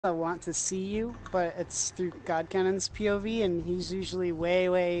want to see you, but it's through Godcannon's POV, and he's usually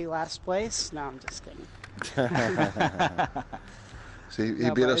way last place. No, I'm just kidding. See, he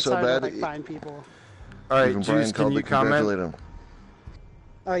beat us so bad. To, like, find people. All right, even Juice, Brian called to congratulate him.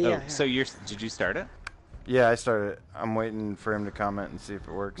 Oh yeah. Oh, so did you start it? Yeah, I started it. I'm waiting for him to comment and see if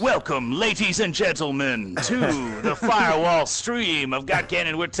it works. Welcome, ladies and gentlemen, to the Firewall stream of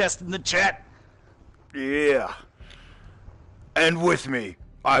Godcannon. We're testing the chat. Yeah. And with me,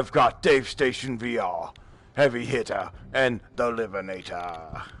 I've got Dave Station VR, Heavy Hitter, and the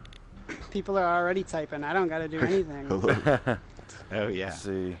Livinator. People are already typing. I don't got to do anything. Oh, yeah. Let's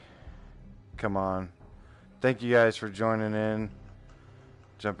see. Come on. Thank you guys for joining in,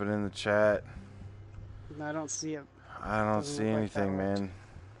 jumping in the chat. I don't see it. I don't see anything, man.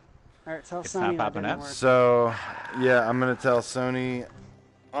 All right, tell It's Sony not popping that up. didn't work. So, yeah, I'm going to tell Sony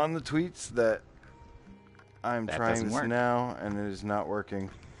on the tweets that I'm trying this now, and it is not working.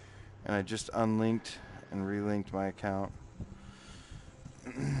 And I just unlinked and relinked my account.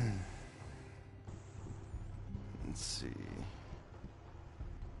 Let's see.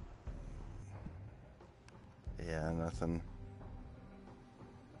 Yeah, nothing.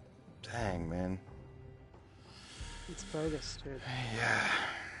 Dang, man. It's bogus, dude.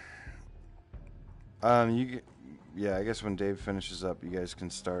 Yeah. Yeah, I guess when Dave finishes up, you guys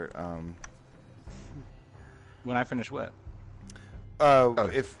can start. When I finish what?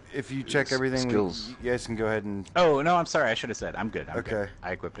 If you check everything, you guys can go ahead and. Oh no, I'm sorry. I should have said I'm good. I'm okay. Good.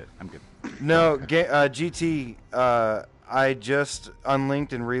 I equipped it. I'm good. No, GT. I just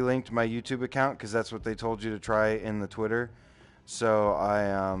unlinked and relinked my YouTube account because that's what they told you to try in the Twitter. So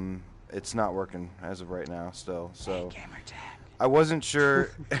it's not working as of right now. Still, so. Hey, Gamertag. I wasn't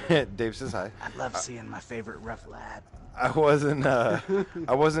sure. Dave says hi. I love seeing my favorite rough lad. I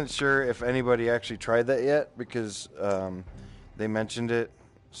wasn't sure if anybody actually tried that yet because they mentioned it,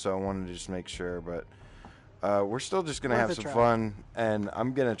 so I wanted to just make sure. But we're still just gonna have some fun, and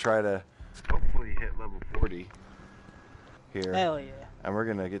I'm gonna try to hopefully hit level 40 here. Hell yeah! And we're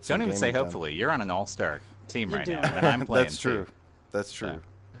gonna get some. Don't even say done. hopefully. You're on an all-star team right now, doing and I'm playing. That's true. Too. That's true.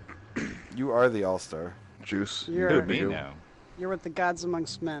 So. You are the all-star. Juice. Who me? No. You're with the gods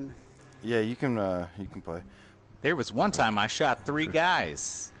amongst men. Yeah, you can play. There was one time I shot 3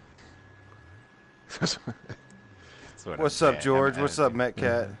 guys. What's up, George? What's up,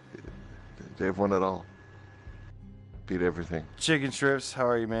 Metcat? Dave won it all. Beat everything. Chicken strips, how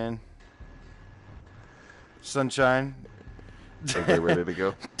are you, man? Sunshine. Okay, ready to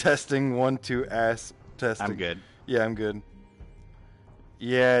go? Testing 1 2 ass testing. I'm good. Yeah, I'm good.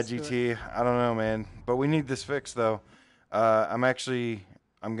 Yeah, GT. I don't know, man, but we need this fixed though. I'm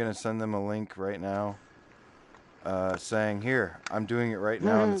gonna send them a link right now. Saying here, I'm doing it right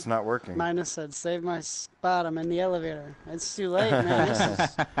now and it's not working. Minus said, "Save my spot. I'm in the elevator." It's too late, man.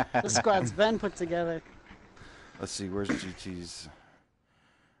 This squad's been put together. Let's see, where's GT's?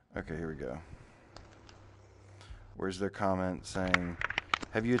 Okay, here we go. Where's their comment saying,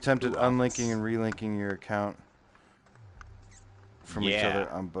 "Have you attempted unlinking and relinking your account from each other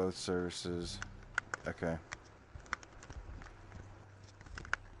on both services?" Okay.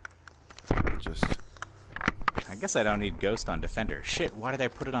 Just. I guess I don't need Ghost on Defender. Shit, why did I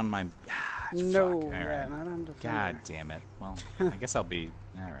put it on my... No, fuck. yeah, not on Defender. God damn it. Well, I guess I'll be...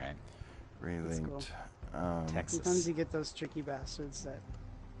 Alright. Relinked. Cool. Texas. Sometimes you get those tricky bastards that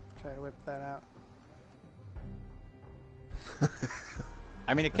try to whip that out.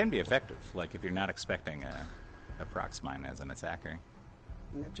 I mean, it can be effective. Like, if you're not expecting a prox mine as an attacker.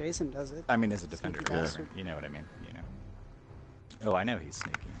 Yeah, Jason does it. I mean, as a defender. Sneaky bastard. You know what I mean. You know. Oh, I know he's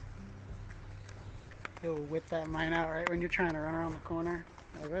sneaky. He'll whip that mine out right when you're trying to run around the corner.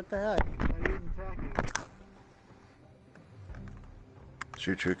 Like, what the heck? Why are you attacking?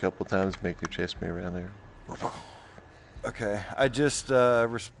 Shoot you a couple times, make you chase me around there. Okay, I just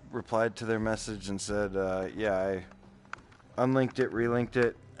replied to their message and said, yeah, I unlinked it, relinked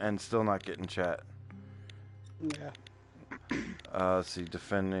it, and still not getting chat. Yeah. Let's see,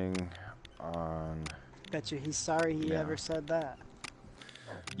 defending on... Bet you he's sorry he ever said that.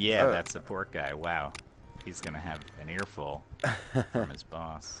 Yeah, that support guy. Wow. He's going to have an earful from his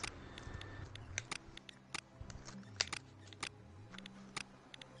boss.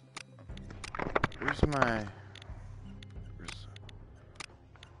 Where's my...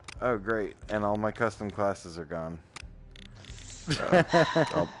 Oh, great. And all my custom classes are gone.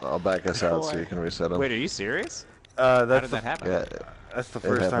 I'll back us out so you can reset them. Wait, are you serious? How did that happen? Yeah, that's the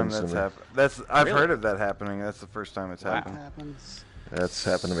first time that's happened. I've heard of that happening. That's the first time it's happened. It happens. That's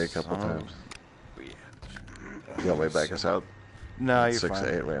happened to me a couple times. You want me to back us out? No, you're 6 fine.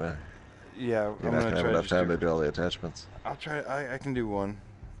 to 8 right now. Yeah, You're not gonna have enough time to do all the attachments. I'll try. I can do one.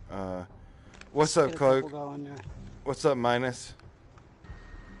 What's up, Cloak? What's up, Minus?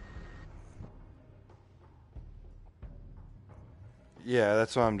 Yeah,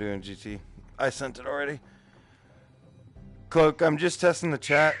 that's what I'm doing, GT. I sent it already. Cloak, I'm just testing the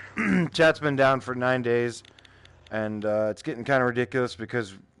chat. Chat's been down for 9 days, and it's getting kind of ridiculous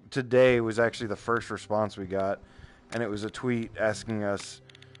because today was actually the first response we got, and it was a tweet asking us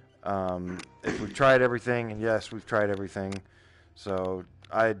if we've tried everything, and yes, we've tried everything. So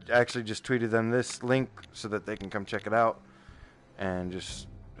I actually just tweeted them this link so that they can come check it out and just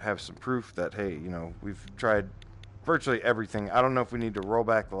have some proof that, hey, you know, we've tried virtually everything. I don't know if we need to roll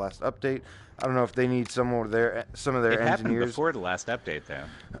back the last update. I don't know if they need some of their engineers. It happened before the last update, though.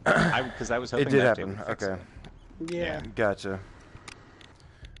 Because I was hoping it did that happen. Okay. Yeah. Gotcha.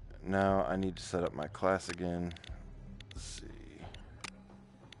 Now I need to set up my class again. Let's see.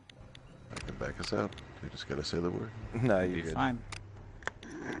 I can back us out. You just gotta say the word. No, you're good. Fine.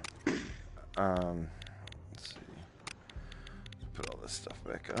 Let's see. Put all this stuff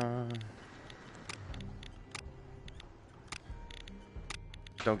back on.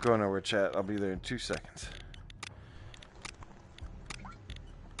 Don't go nowhere, chat. I'll be there in 2 seconds.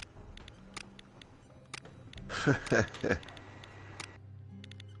 I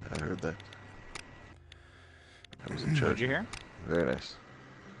heard that. That was a chug. Did you hear? Very nice.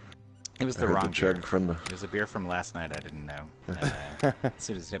 It was I the heard wrong the chug beer. from the. It was a beer from last night I didn't know. As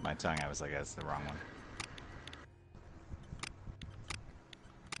soon as it hit my tongue, I was like, that's the wrong one.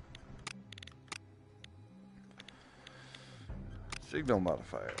 Signal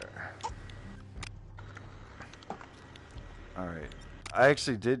modifier. Alright. I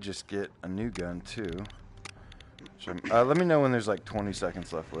actually did just get a new gun, too. Let me know when there's like 20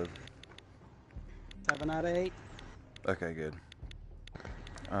 seconds left, Liv. 7 out of 8. Okay, good.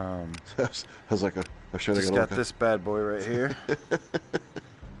 I was like, I should have Just got this bad boy right here.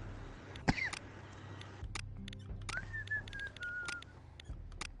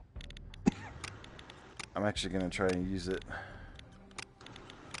 I'm actually going to try and use it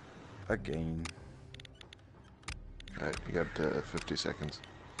again. Alright, you got 50 seconds.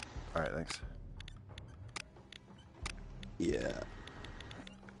 Alright, thanks. Yeah.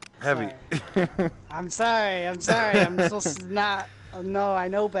 Heavy. I'm sorry. I'm supposed to not. No, I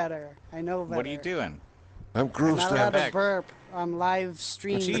know better. I know better. What are you doing? I'm grossed not allowed out. to burp on live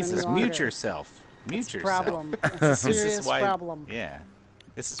streams. Jesus, any mute longer. yourself. Mute It's a yourself. problem. It's a serious why, problem. Yeah.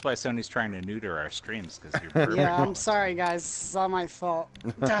 This is why Sony's trying to neuter our streams, because you're burping. Yeah, I'm sorry, guys. It's all my fault.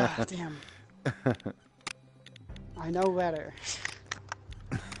 Ah, damn. I know better.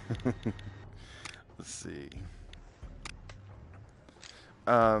 Let's see.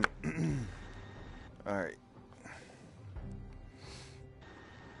 All right.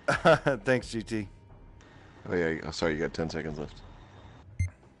 Thanks, GT. Oh yeah, oh, sorry, you got 10 seconds left.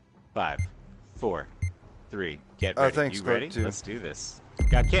 5, 4, 3, get ready. Thanks, you Clark, ready? too. Let's do this.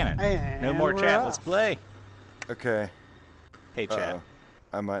 Got cannon. And No more we're chat. off. Let's play. Okay. Hey, chat.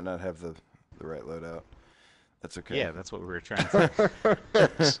 I might not have the right loadout. That's okay. Yeah, that's what we were trying to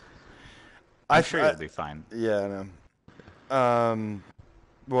say. I'm sure it'll be fine. Yeah, I know.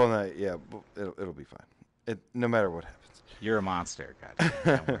 Well, no, yeah, it'll be fine. No matter what happens. You're a monster, God.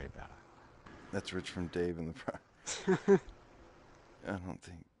 Don't worry about it. That's Rich from Dave in the front. I don't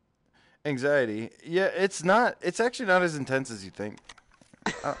think. Anxiety. Yeah, it's not. It's actually not as intense as you think.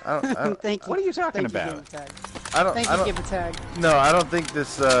 I don't, Thank you. What are you talking Thank about? You, I don't. Thank I you, don't, Give a Tag. No, I don't think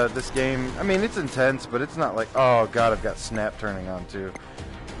this this game. I mean, it's intense, but it's not like, oh god, I've got Snap turning on too.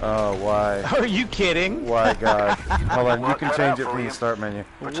 Oh, why? Are you kidding? Why, God? Hold on, you can change it from the start menu.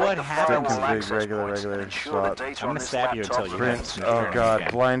 What Stick happened? config, regular, swap. I'm gonna stab you until you Print. have Oh god,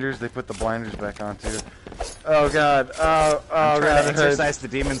 again. blinders. They put the blinders back on too. Oh god. I'm God, trying it to hurts. exercise the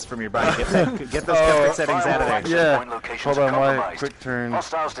demons from your body. Get those comfort settings out of there. Yeah. Hold on, why? Quick turn.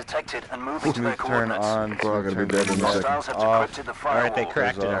 Hostiles detected and moving to Smooth their turn coordinates. on. We're all gonna be Smooth turn dead in a second. Hostiles have off. decrypted the firewall. Alright, they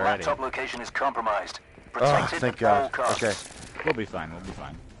cracked it Goes off. Your already. laptop location is compromised. Oh, Protected thank at all God. costs. Okay. We'll be fine. We'll be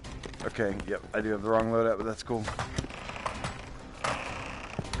fine. Okay, yep. I do have the wrong loadout, but that's cool.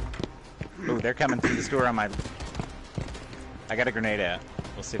 Ooh, they're coming through this door on my... I got a grenade out.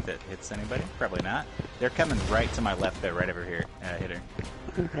 We'll see if that hits anybody. Probably not. They're coming right to my left, though, right over here. Hit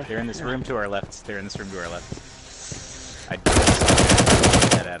her. They're in this room to our left. They're in this room to our left. I just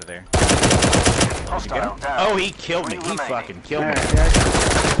get that out of there. Did you get him? Oh, he killed me. He fucking killed me.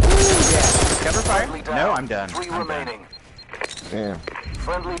 Cover fire? No, I'm done. 3 I'm done. remaining. Damn.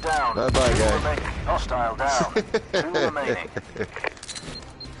 Friendly down. Bye-bye, 2 guys. remaining. Hostile down. 2 remaining.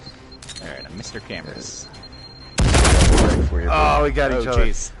 Alright, I'm Mr. Cameras. Oh, we got each other.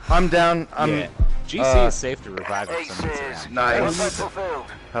 Jeez. I'm down. I'm. Yeah. GC is safe to revive if someone's Aces. around. Nice. Contract fulfilled.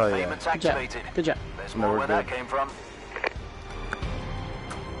 Hell yeah. Payments Good job. activated. Good job. There's No, more we're where that good. came from.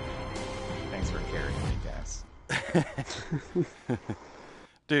 Thanks for carrying me, guys.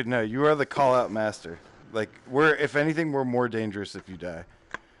 Dude, no, you are the call-out master. Like, if anything, we're more dangerous if you die.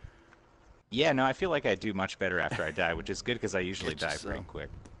 Yeah, no, I feel like I do much better after I die, which is good because I usually Get you die some. pretty quick.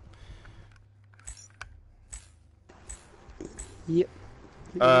 Yep.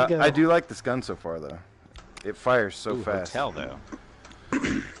 There you go. I do like this gun so far, though. It fires so Ooh, fast. hotel, though.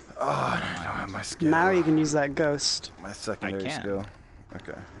 Oh, I don't have my skill. Now you can use that ghost. My secondary can. skill.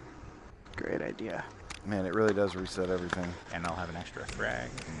 Okay. Great idea. Man, it really does reset everything. And I'll have an extra frag.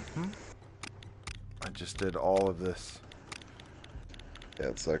 I just did all of this. Yeah,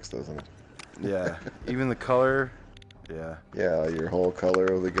 it sucks, doesn't it? Yeah. Even the color. Yeah. Yeah, your whole color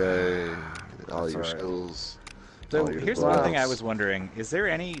of the guy, all That's your alright. skills. So all your here's one thing I bullets. was wondering. Is there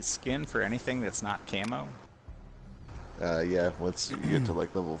any skin for anything that's not camo? Yeah, once you get to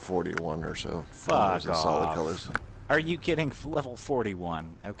like level 41 or so. Fuck there's the solid off. colors. Are you kidding? Level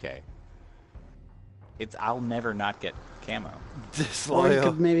 41. Okay. I'll never not get camo. Or you Disloyal.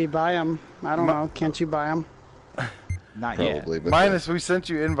 could maybe buy them. I don't know. Can't you buy them? Not yet. Probably, but Minus, we sent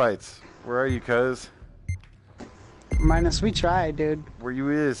you invites. Where are you, cuz? Minus, we tried, dude. Where you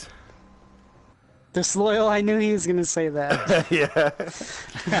is? Disloyal, I knew he was going to say that. Yeah.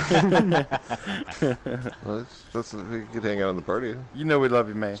 well, we could hang out in the party. You know we love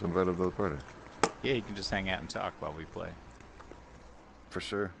you, man. Just invite him to the party. Yeah, you can just hang out and talk while we play. For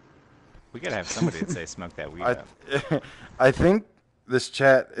sure. We gotta have somebody that say smoke that weed I, up. I think this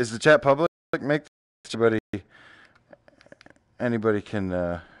chat, is the chat public? Make anybody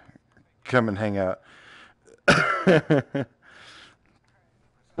can come and hang out.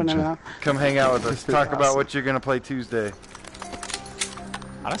 No. Come hang out with us. Talk about what you're going to play Tuesday.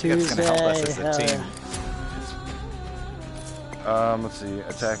 I don't think that's gonna help us as a Tuesday, team. Let's see.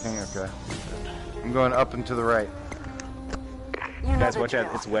 Attacking. Okay. I'm going up and to the right. You know Guys, the watch out.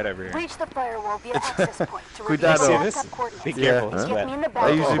 drill. It's wet over here. Reach the firewall via access point to Cuidado. reveal See backup this? coordinates. Be careful. Yeah. It's Get wet. me in the I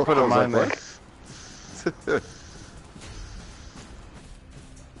back. usually put a mine there.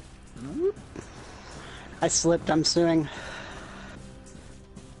 I slipped. I'm suing.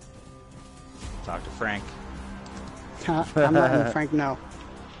 Talk to Frank. I'm letting Frank know.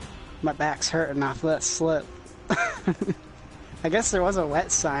 My back's hurting off that slip. I guess there was a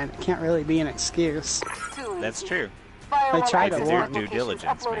wet sign. It can't really be an excuse. That's true. Firewall I tried to access warn- locations Due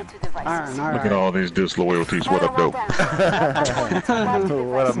diligence, uploaded man. to devices. All Look at right. all these disloyalties. What up, Firewall dope? down.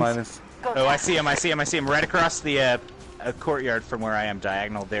 What up, Minus? Go Oh, I down. see him. I see him. I see him right across the courtyard from where I am,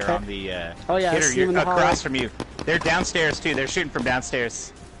 diagonal there Okay. on the Oh, yeah, I hitter. see him in the hallway. Across from you. They're downstairs too. They're shooting from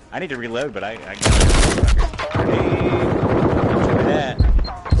downstairs. I need to reload, but I got it. Enjoy that.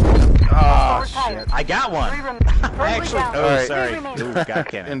 Oh, We're shit. tired. I got one. Three rem- I Firmly actually. down. Oh, Alright. sorry. Three remaining. Ooh, God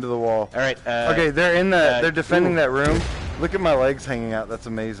cannon. Into the wall. All right. Okay, they're in the. They're defending ooh. that room. Look at my legs hanging out. That's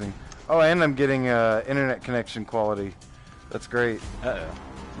amazing. Oh, and I'm getting internet connection quality. That's great. Uh-oh.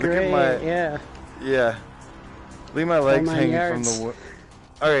 Look Great. at my. Yeah. Yeah. Leave my legs 9 hanging yards. from the.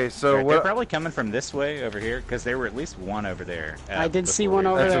 Okay, so They're what? probably coming from this way over here because there were at least one over there. I did see before one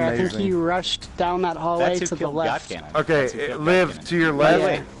we- over That's there. I think amazing. he rushed down that hallway That's who to the killed left. God Cannon. Okay, That's who killed God Liv, Cannon. to your left.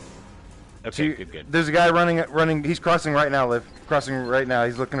 Yeah. Okay, To- good. There's a guy running. He's crossing right now, Liv. Crossing right now.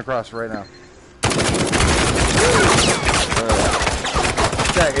 He's looking across right now.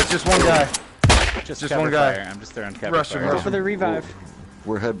 Okay, it's just one guy. Just Just cover one guy. fire. I'm just throwing cover Rush him, fire. Go rush for the revive.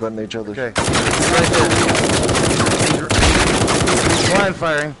 We're headbutting each other. Okay. He's right there. He's blind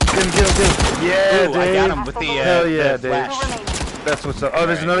firing. Get him. Yeah, Ooh, dude. I got him with the, Hell yeah, the dude. Two flash. remaining. That's what's up. Oh,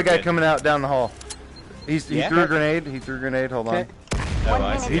 there's Alright, another guy good. coming out down the hall. He Yeah? threw a grenade. He threw a grenade. Hold on. Okay. Oh,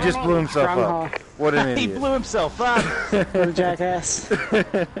 I see. He just blew himself Brown up. hall. What an He idiot. blew himself up. What a jackass.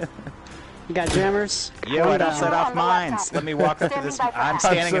 You got jammers? Yo, I One don't down. set off mines. Let me walk up to this. Standing by for I'm that.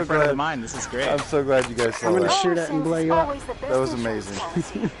 standing I'm in so front of the glad. mine. This is great. I'm so glad you guys saw I'm gonna that. shoot it and blow you up. That was amazing.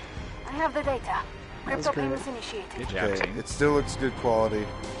 I have the data. was Crypto great. payments initiated. Good job, Okay, team. it still looks good quality.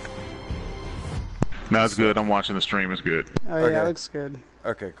 No, it's good. I'm watching the stream. It's good. Oh, yeah, Okay. looks good.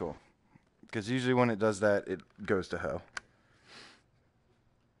 Okay, cool. Because usually when it does that, it goes to hell.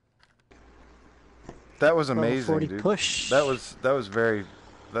 That was Level amazing, 40 dude. push. That was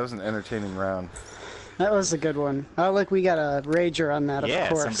an entertaining round. That was a good one. Oh, look, we got a rager on that, Yeah, of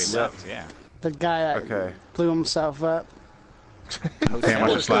course. somebody left. Yeah. The guy that Okay. blew himself up. Damn, I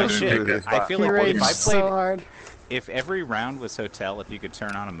should slide in and Shit. take that. I feel He like raged if I so played, hard. if every round was hotel, if you could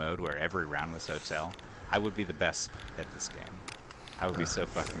turn on a mode where every round was hotel, I would be the best at this game. I would be so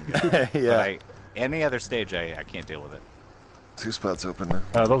fucking good. Yeah. But any other stage, I can't deal with it. 2 spots open now.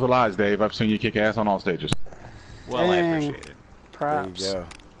 Those are lies, Dave. I've seen you kick ass on all stages. Well, I Dang. appreciate it. Props. There you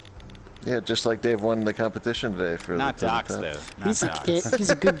go. Yeah, just like Dave won the competition today for Not the docs, top. though. Not He's a, docs. he's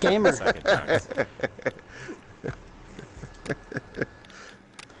a good gamer. Suck it, docs.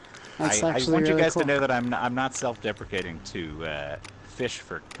 That's I actually want you really guys cool. to know that I'm not self-deprecating to fish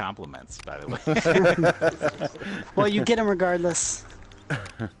for compliments, by the way. Well, you get him regardless.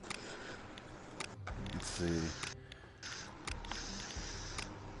 Let's see.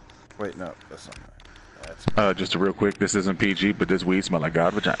 Wait, no, that's not right. That's Just a real quick, this isn't PG, but this weed smell like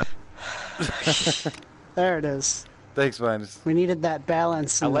God vagina. There it is. Thanks, Minus. We needed that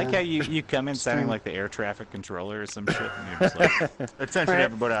balance. I in like the- how you come in sounding like the air traffic controller or some shit. And you're just like, attention, Right.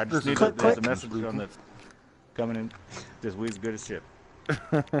 everybody! I just need Click, there's a click. message on the coming in. This weed's good as shit.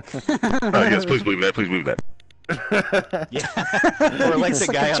 Yes, please believe that. Please believe that. Yeah, or like the He's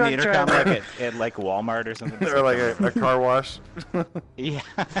like guy a on the truck intercom, driver. like at like Walmart or something. Or like a car wash. Yeah.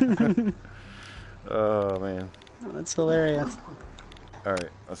 Oh, man. Oh, that's hilarious. All right,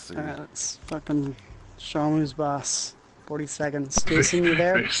 let's see. Alright, let's fucking show him who's boss. 40 seconds. Jason, you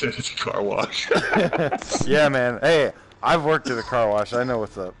there? They said it's a car wash. Yeah, man. Hey, I've worked at a car wash. I know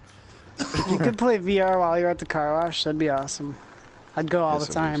what's up. If you could play VR while you're at the car wash, that'd be awesome. I'd go all Yes,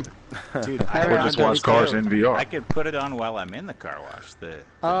 the time. Dude, I I don't Or know. just watch cars in VR. I could put it on while I'm in the car wash. The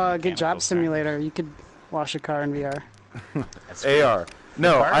Oh, good mechanical job kind. simulator. You could wash a car in VR. That's true. AR.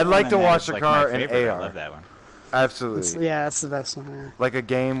 No, Car I'd like one to in that watch is, a like, car my in favorite. I AR. love that one. Absolutely. Yeah, that's the best one there. Like a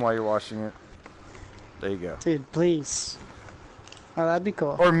game while you're watching it. There you go. Dude, please. Oh, that'd be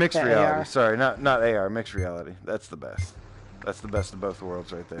cool. Or mixed Yeah, reality. AR. Sorry, not AR. Mixed reality. That's the best. That's the best of both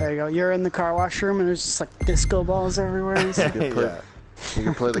worlds right There there. you go. You're in the car wash room and there's just like disco balls everywhere. And stuff. Yeah. You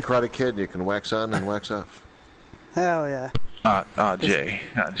can play the Karate Kid. You can wax on and wax off. Hell yeah. Jay.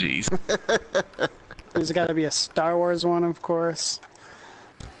 Jeez. There's got to be a Star Wars one, of course.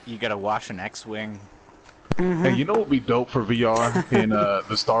 You gotta wash an X-wing. Hey, you know what would be dope for VR in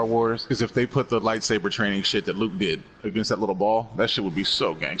the Star Wars? Because if they put the lightsaber training shit that Luke did against that little ball, that shit would be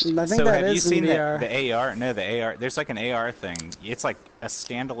so gangster. I think So that have you is seen in VR. the AR? No, the AR. There's like an AR thing. It's like a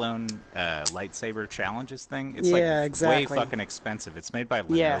standalone lightsaber challenges thing. It's Yeah, like exactly. way fucking expensive. It's made by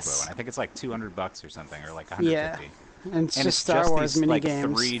Lenovo, Yes. and I think it's like $200 or something, or like Yeah. 150. And it's And just it's Star just Wars these mini like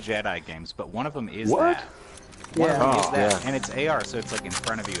games. 3 Jedi games, but one of them is What? that. One of them Yeah. is that, yeah. and it's AR, so it's like in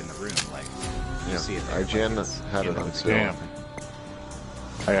front of you in the room, like you see it there. IGN like, it's had it in on the- sale. Damn.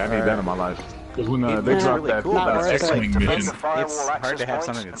 Hey, I need that in my life. Because when they looks dropped really that cool, but it's X-Wing like- mission, It's hard to have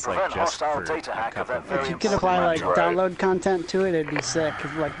something that's like just for a couple of If you could apply like download content to it, it'd be sick.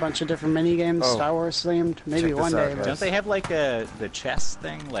 If, like a bunch of different mini games, Oh. Star Wars themed. Maybe Check one this out, day. guys. Don't they have like the chess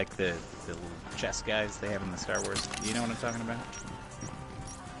thing, like the little chess guys they have in the Star Wars? You know what I'm talking about?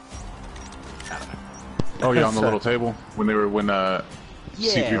 I don't know. oh yeah, on the little table when they were Yeah,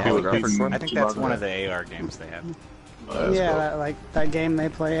 C3PO was holographic beating one? I think that's one of the AR games they have. That's Yeah, dope. that, like that game they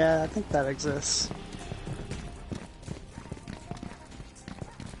play. Yeah, I think that exists.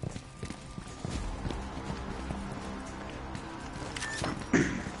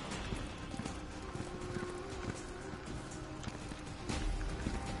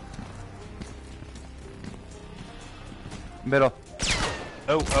 Middle.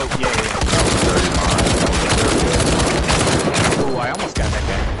 Oh, yeah. Oh, I almost got that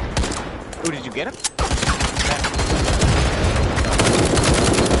guy. Oh, did you get him?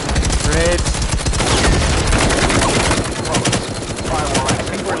 Grenades. I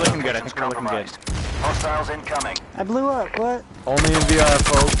think we're looking good. I think we're looking good. Hostiles incoming. I blew up. What? Only in VR,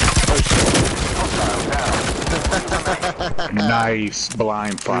 folks. Hostile down. Nice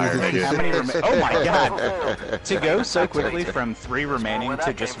blind fire, How nigga. many oh my god! To go so quickly from 3 remaining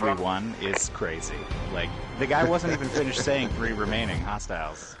to just re-1 is crazy. Like, the guy wasn't even finished saying 3 remaining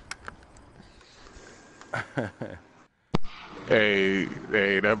hostiles. Hey,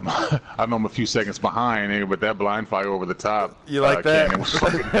 that I know I'm a few seconds behind, nigga, but that blind fire over the top. You like that? cannon was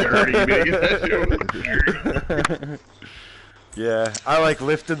fucking dirty, nigga. That shit was dirty. Yeah, I like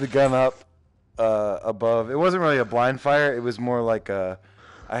lifted the gun up above. It wasn't really a blind fire. It was more like I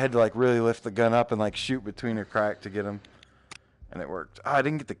had to like really lift the gun up and like shoot between her crack to get him, and it worked. Oh, I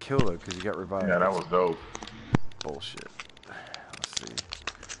didn't get the kill though because he got revived. Yeah, that was dope. Bullshit. Let's see.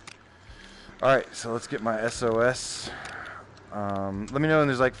 All right, so let's get my SOS. Let me know when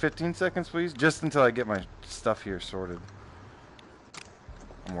there's like 15 seconds, please, just until I get my stuff here sorted.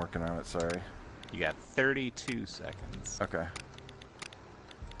 I'm working on it. Sorry. You got 32 seconds. Okay.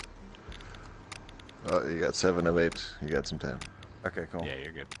 Oh, you got 7 of 8. You got some time. Okay. Cool. Yeah,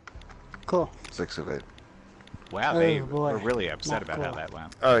 you're good. Cool. 6 of 8. Wow, Oh, they boy. were really upset Not about cool. how that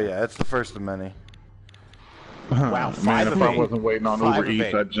went. Oh yeah, it's the first of many. Wow, Man, if I 8. wasn't waiting on 5 Uber of Eats,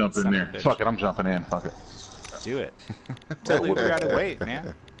 8. I'd jump in Son of there. a bitch. Fuck it, I'm jumping in. Fuck it. Do it. Tell Uber gotta wait,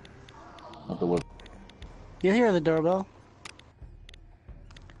 man. You hear the doorbell?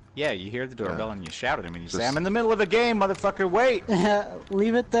 Yeah, you hear the doorbell and you shout at him and you say, "I'm in the middle of a game, motherfucker, wait!"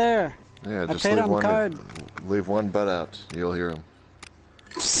 Leave it there. Yeah, I just paid leave on one. card. Leave one butt out. You'll hear him.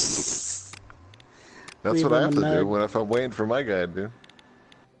 That's Leave what I him have a to do nug. if I'm waiting for my guy, dude.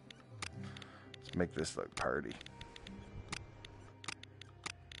 Let's make this like party.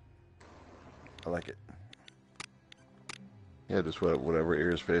 I like it. Yeah, just whatever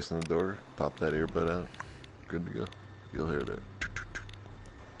ear is facing the door, pop that earbud out. Good to go. You'll hear that.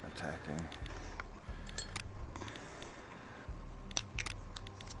 Attacking.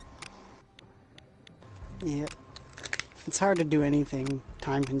 Yep. It's hard to do anything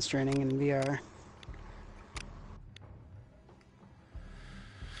time constraining in VR.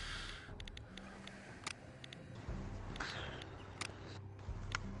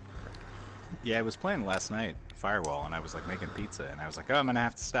 Yeah, I was playing last night, Firewall, and I was like making pizza, and I was like, "Oh, I'm gonna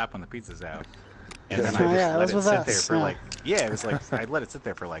have to stop when the pizza's out." And then I just Yeah, let that it was sit us, there for yeah. like, yeah, it was like I let it sit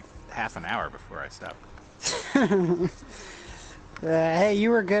there for like half an hour before I stopped. Hey,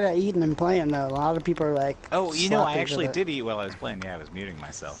 you were good at eating and playing though. A lot of people are like, Oh, you know, I sloppy with actually it. did eat while I was playing. Yeah, I was muting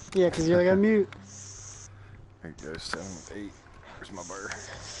myself. Yeah, because you're like a mute. There you go, 7 with 8. Where's my bar?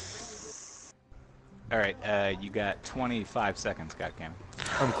 All right, you got 25 seconds, Godcam.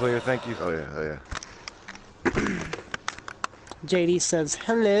 I'm clear, thank you. Oh yeah, oh yeah. JD says,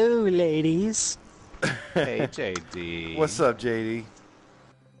 "Hello, ladies." Hey, JD. What's up, JD?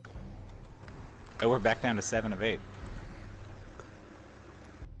 Oh, we're back down to 7 of 8.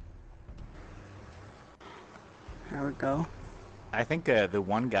 There we go. I think the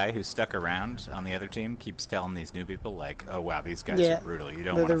one guy who stuck around on the other team keeps telling these new people, like, "Oh, wow, these guys Yeah, are brutal. You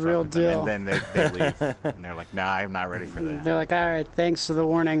don't they're want to the fuck real with them." deal. And then they leave. And they're like, "Nah, I'm not ready for that." They're like, "All right, thanks for the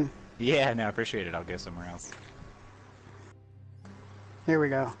warning." Yeah, no, I appreciate it. I'll go somewhere else. Here we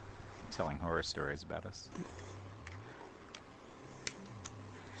go. Telling horror stories about us.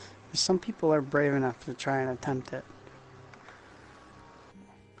 Some people are brave enough to try and attempt it.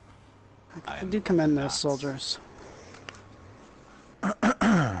 I do commend those soldiers.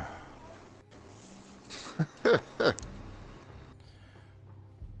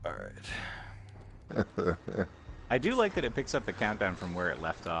 Alright. I do like that it picks up the countdown from where it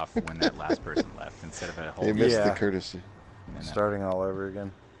left off when that last person left, instead of a whole He missed the Yeah. courtesy. minute. Starting all over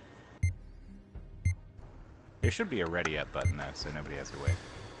again. There should be a ready up button though, so nobody has to wait.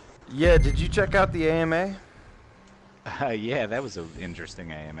 Yeah, did you check out the AMA? Yeah, that was an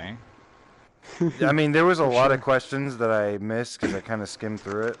interesting AMA. I mean, there was a lot of questions that I missed because I kind of skimmed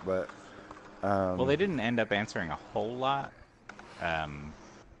through it, but... Well, they didn't end up answering a whole lot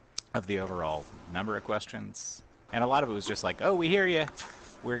of the overall number of questions. And a lot of it was just like, "Oh, we hear you.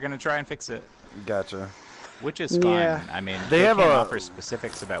 We're going to try and fix it." Gotcha. Which is fine. Yeah. I mean, They they have can't a- offer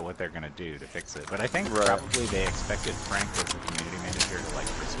specifics about what they're going to do to fix it. But I think Right. probably they expected Frank as the community manager to, like,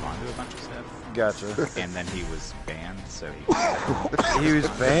 respond to a bunch of stuff. Gotcha. And then he was banned, so he... He was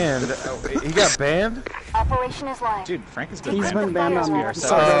banned. He got banned? Operation is live. Dude, Frank has been He's banned been from banned on PSVR the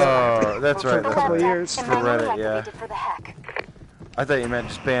subreddit. Oh, that's right, For a that's couple right. years. And For manually Reddit, yeah. activated for the hack. I thought you meant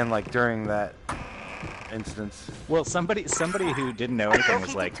just banned, like, during that instance. Well, somebody who didn't know anything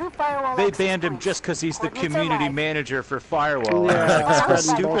was like, Two firewall "They access banned him points. just because he's the Coordinates are community live. manager for Firewall." Yeah, And I was like, "How spreading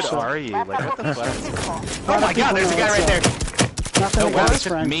stupid bullshit. are you? Like, what the fuck?" Physical. Oh my god, there's a guy right there! Nothing Oh wow, against it's just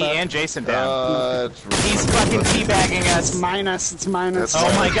Frank, me but and Jason down. It's He's fucking teabagging us! minus. It's minus.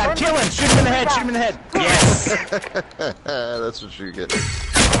 Oh my god, kill him! Shoot him in the head! Shoot him in the head! Yes! that's what you get.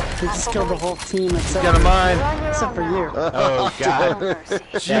 He just killed the whole team except, Got a mine. except for you. Oh god. No mercy.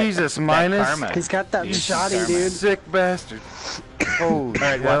 Jesus, That minus. karma. He's got that Dude, shoddy, karma. dude. Sick bastard. Oh,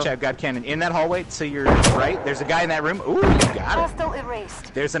 Alright, watch out, God Cannon. In that hallway, to your right, there's a guy in that room. Ooh, you got it. Hostile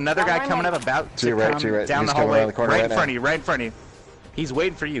erased. There's another guy coming up about To your right, come to your right. down He's the coming hallway, around the corner right right in now. front of you, right in front of you. He's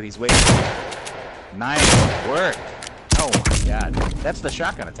waiting for you. He's waiting. Nice work. Oh my god, that's the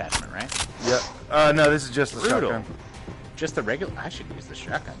shotgun attachment, right? Yep. No, this is just the Brutal. shotgun. Just the regular. I should use the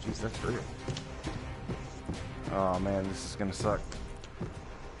shotgun. Jeez, that's brutal. Oh man, this is gonna suck.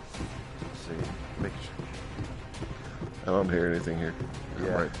 Let's see. Make sure. I don't hear anything here. I'm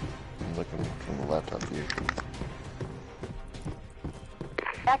Yeah. right. I'm looking from the laptop view.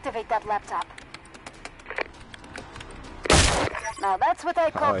 Activate that laptop. Now that's what I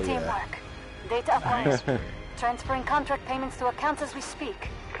call Oh, yeah. teamwork. Data upload. Transferring contract payments to accounts as we speak.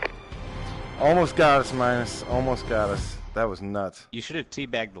 Almost got us, minus. Almost got us. That was nuts. You should have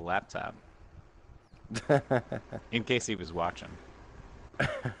teabagged the laptop. In case he was watching.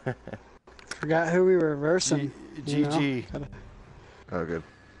 Forgot who we were versing. GG. Oh, good.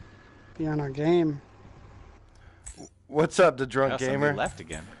 Be on our game. What's up, the drunk Oh, somebody gamer? left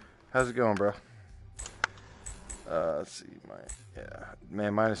again. How's it going, bro? Let's see.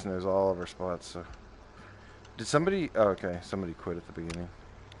 Man, Minus knows all of our spots. So, did somebody? Oh, okay, somebody quit at the beginning.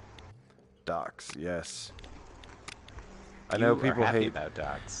 Docs, yes. I know people happy hate about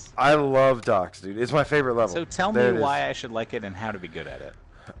docs. I love Docs, dude. It's my favorite level. So tell There me it why is. I should like it and how to be good at it.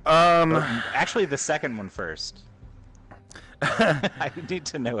 Actually, the second one first. I need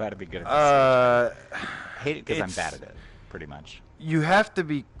to know how to be good at this. I hate it because I'm bad at it, pretty much. You have to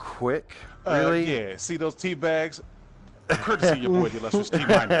be quick, really. Yeah, see those tea bags? Courtesy of your boy, the illustrious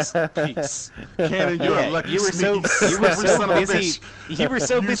T-minus. Peace. Cannon, you're a lucky you were so busy. You were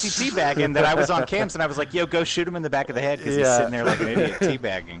so busy teabagging that I was on cams and I was like, "Yo, go shoot him in the back of the head," because he's sitting there like an idiot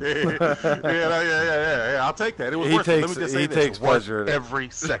teabagging. Yeah. I'll take that. It was worth it. Let me just say he this. takes pleasure in it. Every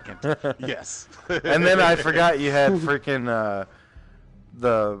second. Yes. And then I forgot you had freaking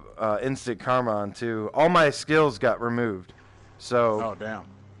the instant karma on too. All my skills got removed, so. Oh damn.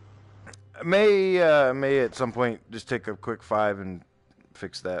 May at some point just take a quick 5 and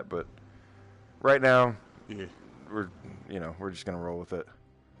fix that, but right now we're just gonna roll with it.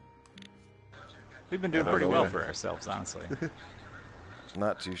 We've been doing pretty well for ourselves, honestly.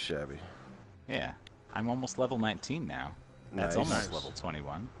 Not too shabby. Yeah, I'm almost level 19 now. That's Nice. almost level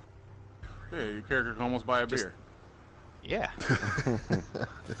 21. Yeah, your character can almost buy a beer. Yeah.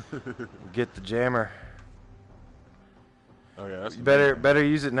 Get the jammer. Oh yeah, that's You better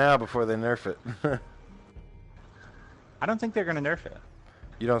use it now before they nerf it. I don't think they're gonna nerf it.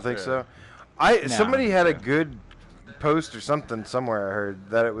 You don't think so? No. Somebody had a good post or something somewhere. I heard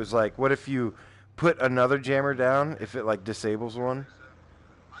that it was like, what if you put another jammer down if it like disables one?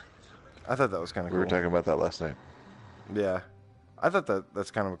 I thought that was kind of We cool. were talking about that last night. Yeah, I thought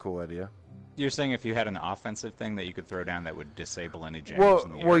that's kind of a cool idea. You're saying if you had an offensive thing that you could throw down that would disable any jammers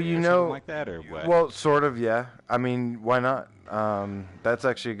in the area Well, or you something know, like that, or what? Well, sort of, yeah. I mean, why not? That's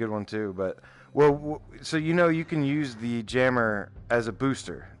actually a good one too. But so you can use the jammer as a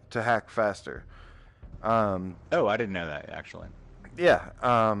booster to hack faster. Oh, I didn't know that actually. Yeah.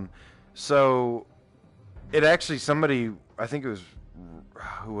 So it actually I think it was,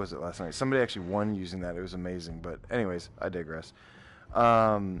 who was it last night? Somebody actually won using that. It was amazing. But anyways, I digress.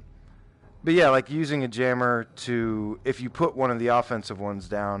 But yeah, like using a jammer to, if you put one of the offensive ones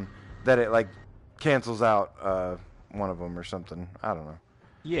down, that it like cancels out one of them or something. I don't know.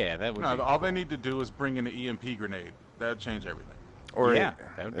 Yeah, that would. all they need to do is bring in the EMP grenade. That'd change everything. Or that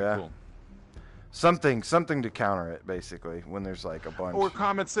would be cool. Something to counter it, basically, when there's like a bunch. Or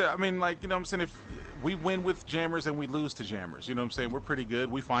comments. I mean, like, you know what I'm saying? If we win with jammers and we lose to jammers, you know what I'm saying? We're pretty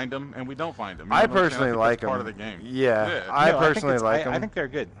good. We find them and we don't find them. You know I what I'm saying? personally think like that's part them. of the game. Yeah, I personally like them. I think they're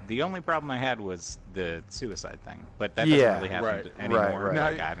good. The only problem I had was the suicide thing, but that doesn't really happen anymore. Right.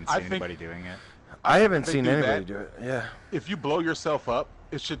 Like, I haven't seen anybody doing it. I haven't They seen do anybody that. do it. Yeah. If you blow yourself up,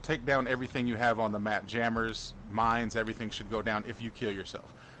 it should take down everything you have on the map. Jammers, mines, everything should go down if you kill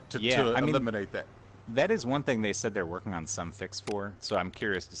yourself to eliminate that. That is one thing they said they're working on some fix for, so I'm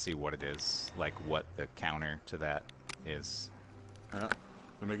curious to see what it is, like what the counter to that is. Yeah,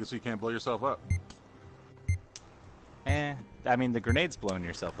 to make it so you can't blow yourself up. I mean, the grenade's blowing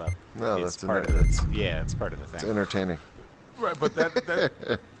yourself up. No, It's that's part of it. Yeah, it's part of the thing. It's entertaining. Right, but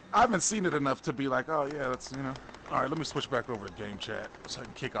that I haven't seen it enough to be like, oh yeah, that's, you know. All right, let me switch back over to game chat so I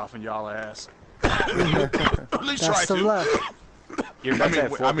can kick off in y'all ass. At least try Best of to. luck. You're about to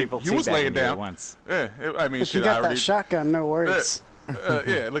have four people you was teabagging laying you at down. once. Yeah, I mean, If shit, you got I already. that shotgun, no worries.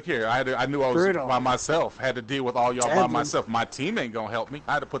 Yeah, look here. I knew I was Brutal. by myself. Had to deal with all y'all by Deadly. myself. My team ain't gonna help me.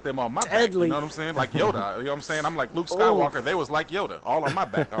 I had to put them on my back. Deadly. You know what I'm saying? Like Yoda. You know what I'm saying? I'm like Luke Skywalker. They was like Yoda, all on my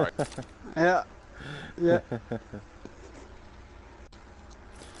back. All right. Yeah. Yeah.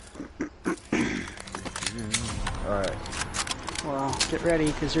 All right. Well, get ready,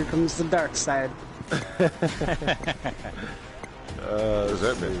 because here comes the dark side. What does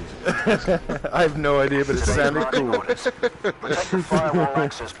that mean? I have no idea, but it sounded cool. Protect the firewall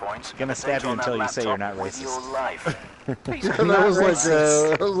access points. Gonna stab you until you say you're not With racist. your life. I was like,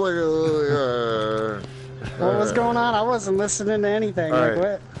 What was going on? I wasn't listening to anything. All Like, right.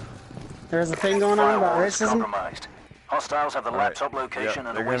 what? There was a thing going on about Firewall is racism? compromised. Hostiles have the right. laptop location Yeah,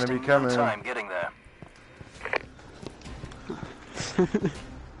 and they're are gonna be wasting no coming. time getting there.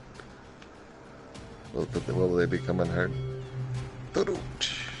 will they be coming hard?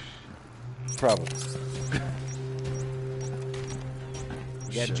 Probably.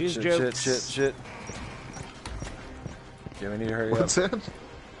 You got juice shit, jokes. shit. Yeah, we need to hurry What's up.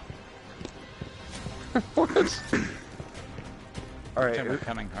 that? What? All right. Talking about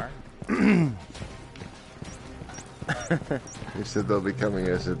coming hard. You said they'll be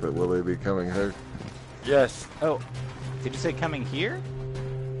coming. I said, but will they be coming her? Yes. Oh, did you say coming here?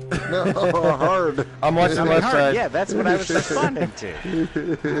 No, hard. I'm watching the left side. Yeah, that's what I was responding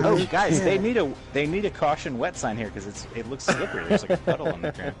to. Oh, guys, they need a caution wet sign here because it looks slippery. There's like a puddle on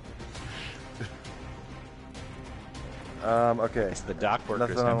the ground. Okay. It's the dock workers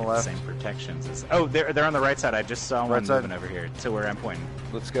Nothing on have the the left. same protections as. Oh, they're on the right side. I just saw one moving over here to where I'm pointing.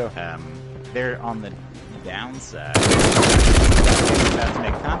 Let's go. They're on the downside. About to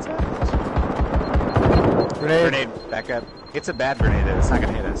make contact. Grenade, back up. It's a bad grenade. It's not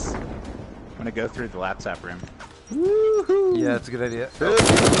gonna hit us. I'm gonna go through the laptop room. Yeah, that's a good idea.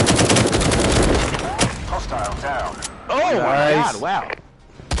 Hostile down. Oh my Nice. god! Wow.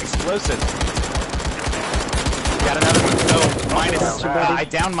 Explosive. Got another one. Oh, minus. I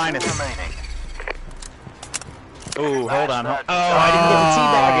down minus. Remaining. Oh, hold on. Oh, I didn't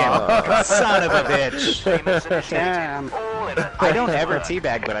get a teabag in. Son of a bitch. Payments initiated. Damn. All in it. I don't ever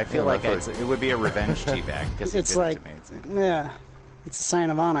teabag, but I feel like it would be a revenge teabag. It's like, yeah, it's a sign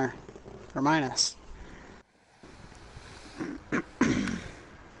of honor. Or minus.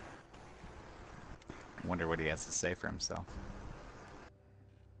 Wonder what he has to say for himself.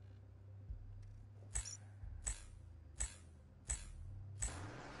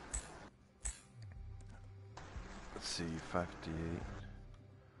 Let's see, 558.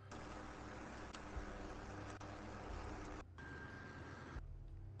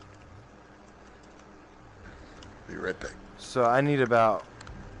 Be right back. So I need about,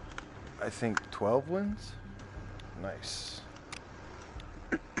 I think, 12 wins? Nice.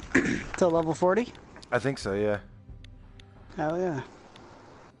 To level 40? I think so, yeah. Hell yeah.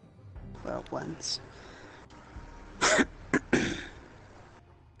 Well, wins.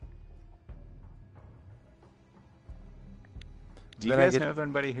 Do you Then I guys get- know of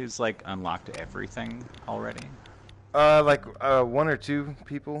anybody who's like unlocked everything already? Like, one or two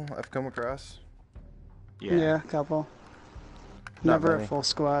people I've come across. Yeah, a couple. Not Never many. a full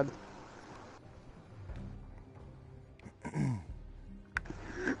squad.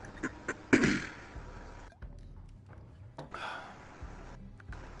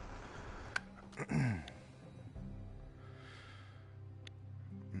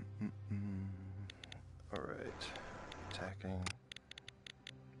 All right, attacking.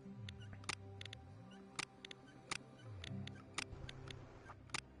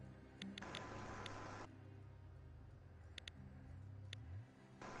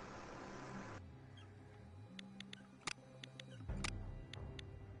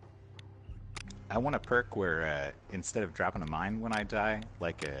 I want a perk where instead of dropping a mine when I die,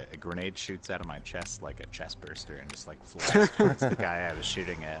 like a grenade shoots out of my chest like a chest burster and just like flies towards the guy I was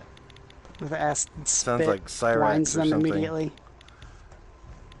shooting at. With acid Sounds spit, like Cyrax blinds or them something. immediately.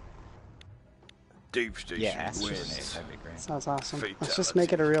 Deep station Yeah, acid grenade. wins. That'd be great. Sounds awesome. Let's just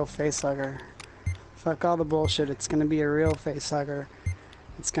make it a real facehugger. Fuck all the bullshit. It's gonna be a real facehugger.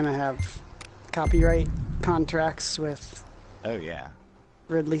 It's gonna have copyright contracts with Oh yeah.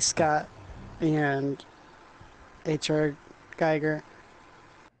 Ridley Scott and H.R. Geiger,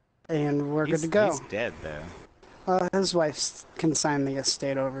 and we're good to go. He's dead though. His wife can sign the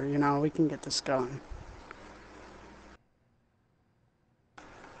estate over. You know, we can get this going.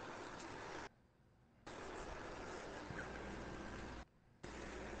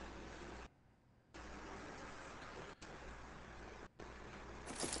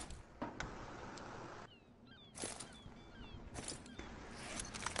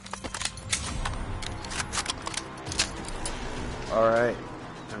 All right,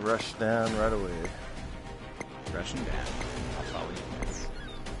 to rush down right away. Rushing down. I'll follow you guys.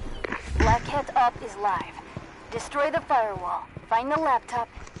 Black Hat Up is live. Destroy the firewall, find the laptop,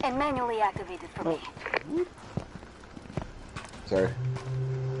 and manually activate it for me. Sorry.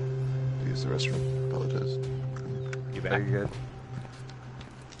 Use the restroom. Apologize. You Are back? you good?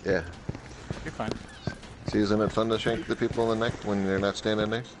 Yeah. You're fine. See, isn't it fun to shank the people in the neck when they're not standing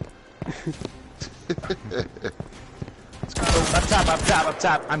there? Oh, up top, up top, up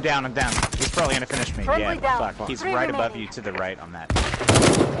top. I'm down, I'm down. He's probably gonna finish me. Friendly Yeah, down. fuck. He's Three right above remaining. you to the right on that.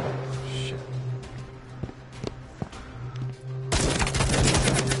 Shit.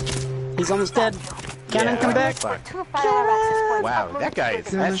 He's almost dead. Cannon, come back. Fuck. Two firewall access points. Wow, uploaded that guy to is,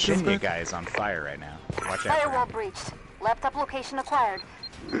 the that system. Shinya guy is on fire right now. Watch out Firewall for him. breached. Laptop location acquired.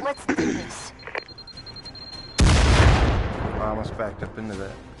 Let's do this. I almost backed up into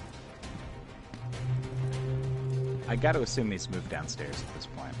that. I gotta assume he's moved downstairs at this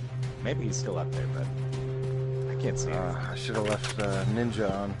point. Maybe he's still up there, but I can't see him. I should have left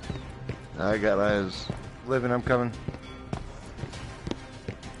Ninja on. I got eyes. Living, I'm coming.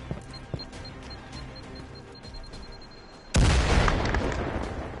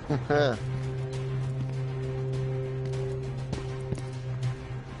 What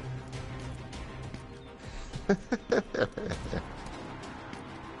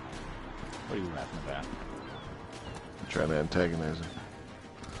are you laughing about? I'm trying to antagonize him.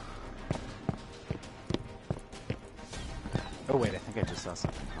 Oh wait, I think I just saw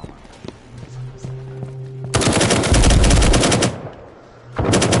something. Hold on.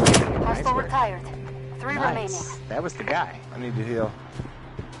 Hostile retired. 3 remaining. Nice. That was the guy. I need to heal.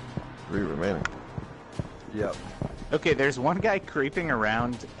 3 remaining. Yep. Okay, there's one guy creeping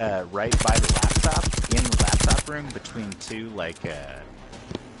around right by the laptop, in the laptop room, between two, like, I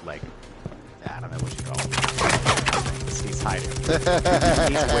don't know what you call it. He's hiding.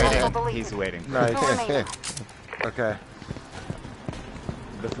 He's waiting. He's waiting. Nice. Okay.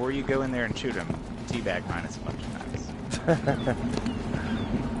 Before you go in there and shoot him, teabag minus a bunch of times.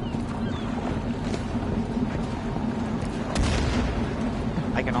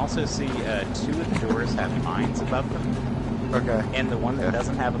 I can also see 2 of the doors have mines above them. Okay. And the one that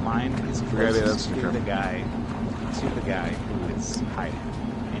doesn't have a mine is closest to the guy who is hiding.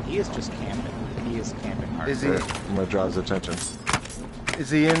 And he is just camping. He is camping hard. Is he? I'm gonna draw his attention. Is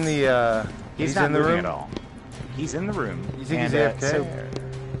he in the? He's not in the moving room at all. He's in the room. You think and, he's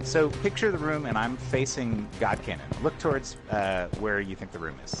AFK? So picture the room, and I'm facing God Cannon. Look towards where you think the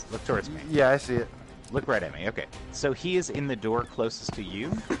room is. Look towards me. Yeah, I see it. Look right at me. Okay. So he is in the door closest to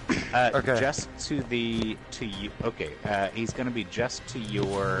you. Okay. Just to you. Okay. He's going to be just to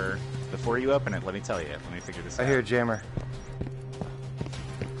your. Before you open it, let me tell you. Let me figure this out. I hear a jammer.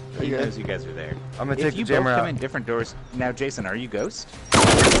 He knows you guys are there. I'm gonna take if the you jammer both come out. in different doors. Now, Jason, are you Ghost?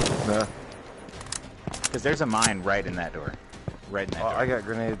 No. Because there's a mine right in that door. Right in that door. I got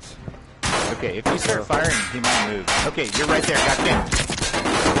grenades. Okay, if you start firing, he might move. Okay, you're right there. Got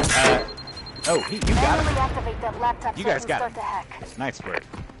him. Oh, you got Manually him. activate that laptop You so guys can got start him. the hack. Nice work.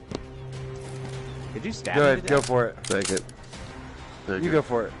 Did you stab me? Good. to Go death? for it. Take it. Take You it. go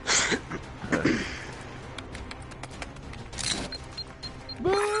for it.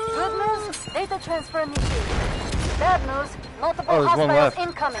 Good news, data transfer initiated. Bad news, multiple Oh, there's one hostiles left.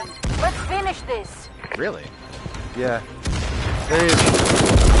 incoming. Let's finish this. Really? Yeah. There he is.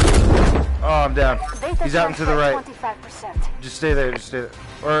 Oh, I'm down. Data He's out and to the right. 25%. Just stay there. Just stay there.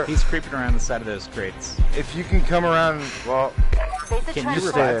 Or He's creeping around the side of those crates. if you can come around, well, Data Can you transfer just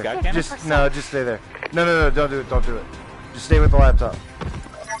stay revive there. God Cannon? Just stay there. No, don't do it. Don't do it. Just stay with the laptop.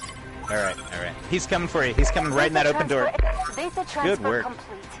 All right. He's coming for you. He's coming right in that open door. Data transfer work.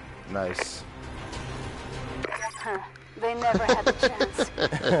 complete. Nice. Huh. They never had a chance.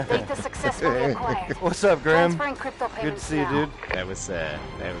 Data successfully acquired. What's up, Graham? Transferring crypto Good payments to see you, now. dude. That was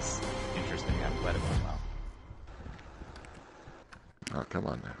interesting. I'm glad it went well. Oh, come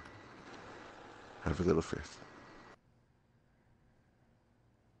on now. Have a little faith.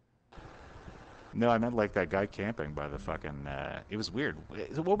 No, I meant like that guy camping by the fucking. It was weird.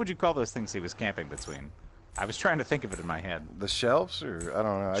 What would you call those things he was camping between? I was trying to think of it in my head. The shelves, or I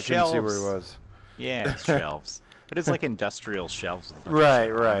don't know. I couldn't see where he was. Yeah, it's shelves. But it's like industrial shelves. Right. I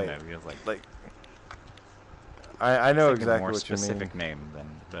don't know, it was like I know it's like a exactly more what you mean. specific name than,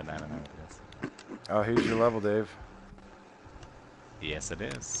 but I don't know what it is. Oh, here's your level, Dave. Yes, it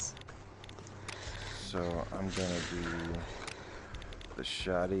is. So I'm gonna do the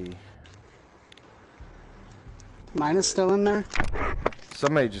shoddy. Mine is still in there.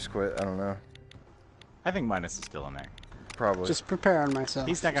 Somebody just quit. I don't know. I think Minus is still in there. Probably. Just preparing myself.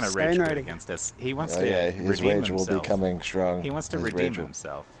 He's not going to Staying rage quit ready. against us. He wants Oh to yeah, his redeem rage will himself. be coming strong. He wants to His redeem rage will-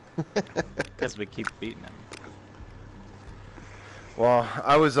 himself because we keep beating him. Well,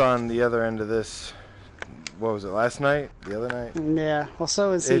 I was on the other end of this. What was it? Last night? The other night? Yeah, well,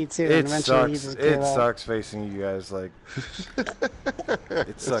 so is he, too. and It eventually he sucks. just It gave up. sucks facing you guys. Like,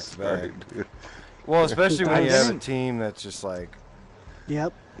 it sucks Sorry, bad. dude. Well, especially when you does. have a team that's just like,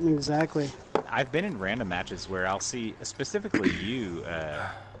 Yep, exactly. I've been in random matches where I'll see specifically you.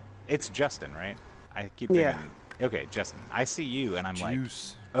 It's Justin, right? I keep thinking, Yeah. Okay, Justin. I see you, and I'm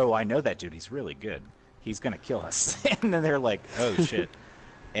juice. like, oh, I know that dude. He's really good. He's gonna kill us. And then they're like, oh shit.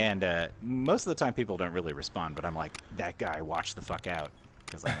 And most of the time, people don't really respond. But I'm like, that guy, watch the fuck out,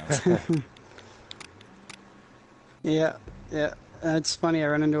 because I know. Yeah. It's funny. I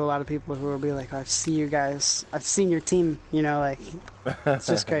run into a lot of people who will be like, "I see you guys. I've seen your team." You know, like it's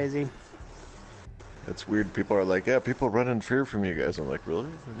just crazy. That's weird. People are like, yeah, people run in fear from you guys. I'm like, really?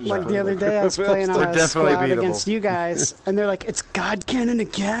 Like the other day, I was playing on They're a definitely squad beatable. against you guys, and they're like, "It's God Cannon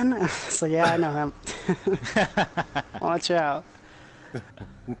again." It's like, yeah, I know him. Watch out.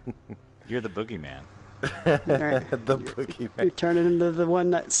 You're the boogeyman. Right. The boogeyman. You're turning into the one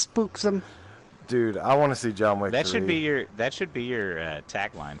that spooks them. Dude, I want to see John Wick. That 3. should be your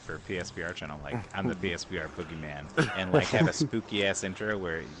tagline for PSVR channel. Like, I'm the PSVR boogeyman, and like have a spooky ass intro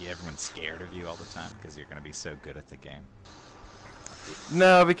where everyone's scared of you all the time because you're gonna be so good at the game.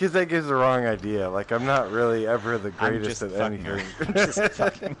 No, because that gives the wrong idea. Like, I'm not really ever the I'm greatest just at anything. Just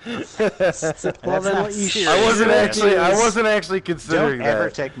fucking. Well, then what you should I do wasn't actually considering Don't ever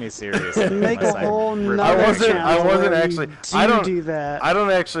that. take me seriously. make a unless I whole review nother I wasn't- channel I wasn't where actually- you I don't- do that. I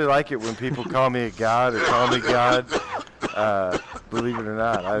don't actually like it when people call me a god or call me God. Believe it or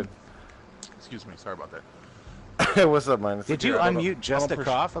not, Excuse me. Sorry about that. what's up, Minus? Did you unmute just to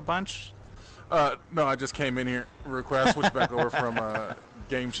cough a bunch? No, I just came in here real quick. I switched back over from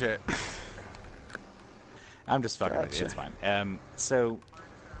game chat. I'm just fucking with you. It's fine. So,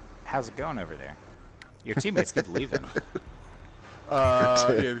 how's it going over there? Your teammates keep leaving.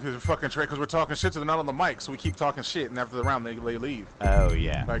 Yeah, because we're talking shit, so they're not on the mic, so we keep talking shit, and after the round they leave. Oh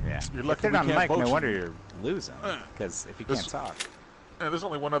yeah, Like, yeah. you're If lucky they're we not on the can't mic, vote no you. wonder you're losing. Because if you can't talk, There's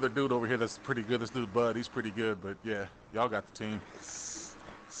only one other dude over here that's pretty good. This dude Bud, he's pretty good, but yeah, y'all got the team.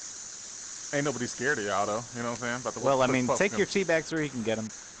 Ain't nobody scared of y'all though. You know what I'm saying? About the well, I mean, take your teabags where you can get them.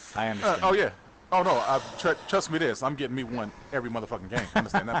 I understand. Oh yeah. Oh no. Trust me, this. I'm getting me one every motherfucking game.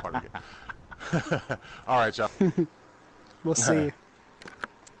 Understand that part of it. All right, y'all. We'll see.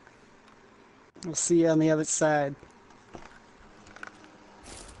 We'll see you on the other side.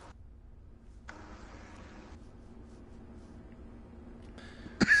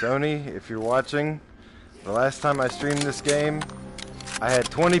 Sony, if you're watching, the last time I streamed this game, I had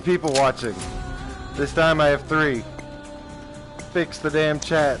 20 people watching. This time I have 3. Fix the damn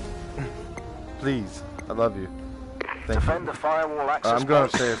chat. Please. I love you. Thank Defend you. the firewall access I'm going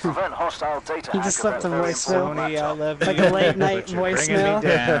points. upstairs. Prevent hostile data He just hack left of a that very voicemail. important Sony, I laptop. love you. Like a late night but you're bringing me voicemail.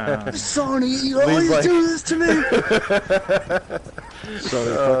 down. Sony, you Leave always like- do this to me. Sorry,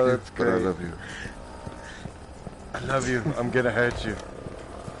 Oh, fuck that's you, but I great. love you. I love you. I'm gonna hurt you.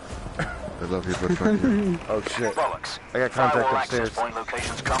 I love you, but fuck you. Oh shit. Bollocks. I got contact Firewall access upstairs. point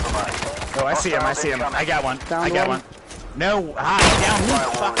locations compromised. Oh, I see him. I see him. I got one. Down I got one. one. No, hi, down me.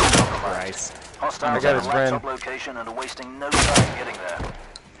 Firewall is Fucking compromised. Christ. Hostiles I got have his a laptop friend. location and are wasting no time getting there.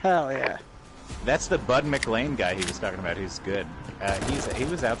 Hell yeah. That's the Bud McLean guy he was talking about. Who's good. He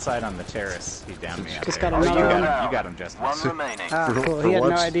was outside on the terrace. He downed me out Just there. got Oh, you another got one. him. You got him, Justin. One remaining. Ah, For- cool. for He had no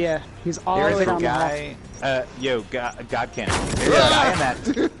once. idea. He's all the There's way a down the hall. guy. God Cannon. There's a guy in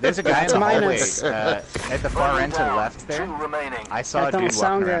that. There's a guy in the hallway Minus. at the far end to the left Two there. remaining. I saw a That don't dude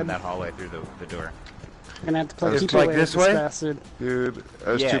sound walking around good. that hallway through the door. Gonna have to play It's keep like away this with way? bastard. Dude,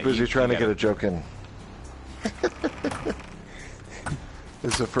 I was Yeah, too busy you trying to gotta- get a joke in.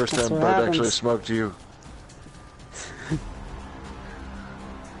 This is the first That's time what Bud happens. actually smoked you.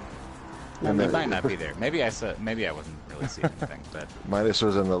 Well, they might not be there. Maybe I wasn't really seeing anything, but Midas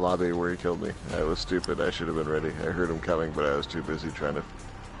was in the lobby where he killed me. I was stupid. I should have been ready. I heard him coming, but I was too busy trying to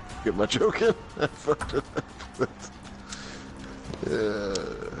get my joke in. I fucked it up.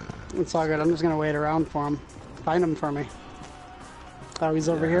 It's all good. I'm just gonna wait around for him. Find him for me. Oh, he's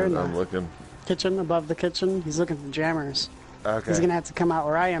over here in I'm the looking. kitchen, above the kitchen. He's looking for jammers. Okay. He's gonna have to come out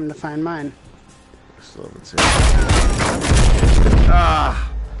where I am to find mine. Still haven't seen it.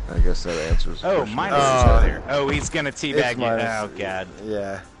 I guess that answers. the oh, question. Minus is over there. Oh, he's gonna teabag you. Minus. Oh God,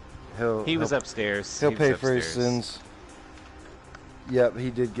 Yeah. he was he'll- upstairs. He'll He pay was for his upstairs. sins. Yep, he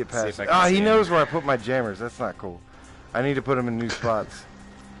did get See if past. I can Ah, see he him. knows where I put my jammers. That's not cool. I need to put them in new spots.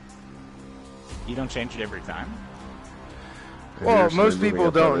 You don't change it every time. Well, Usually most moving people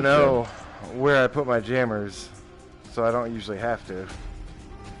up by don't the know where I put my jammers, so I don't usually have to.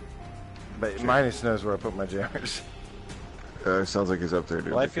 But Minus knows where I put my jammers. Sounds like he's up there,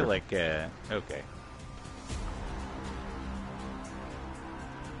 dude. Well, I Be feel careful. like okay.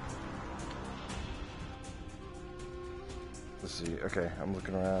 Let's see. Okay, I'm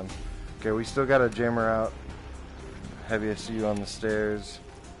looking around. Okay, we still got a jammer out. Heavy, I see you on the stairs.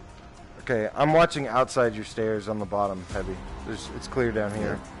 Okay, I'm watching outside your stairs on the bottom, Heavy. It's clear down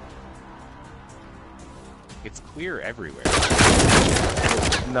here. It's clear everywhere.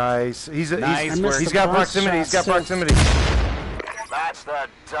 Nice. Nice I missed He's the got bounce proximity. He's got shots, too. proximity. That's the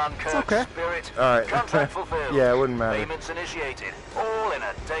Dunkirk okay. spirit. All right. Contract fulfilled. Yeah, it wouldn't matter. Payments initiated. All in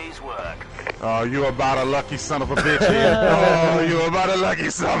a day's work. Oh, you about a lucky son of a bitch. Yeah. Oh, you about a lucky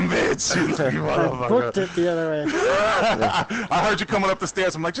son of a bitch. You lucky I booked motherfucker. it the other way. I heard you coming up the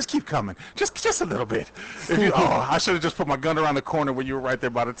stairs. I'm like, just keep coming. Just a little bit. If you, I should have just put my gun around the corner when you were right there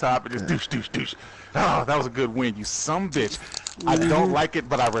by the top and just douche, douche, douche. Oh, that was a good win, you some bitch. I don't like it,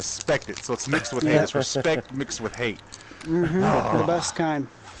 but I respect it. So it's mixed with hate. It's respect mixed with hate. The best kind.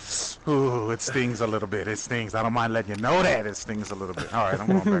 Ooh, it stings a little bit. It stings. I don't mind letting you know that it stings a little bit. All right, I'm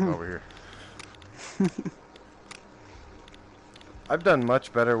going back over here. I've done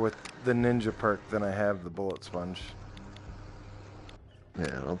much better with the ninja perk than I have the bullet sponge. Yeah,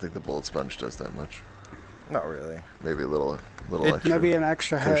 I don't think the bullet sponge does that much. Not really. Maybe a little extra. Maybe an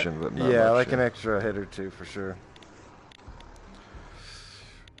extra hit. Cushion, but not Yeah, much, like an extra hit or two for sure.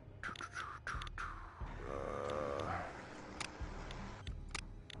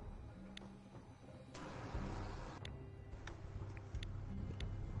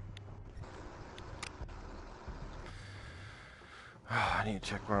 I need to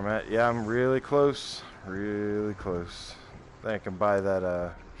check where I'm at. Yeah, I'm really close. Really close. I think I can buy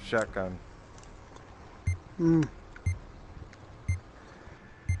that shotgun. Hmm.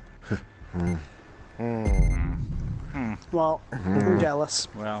 Well, I'm jealous.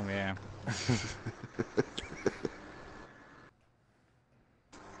 Well, yeah.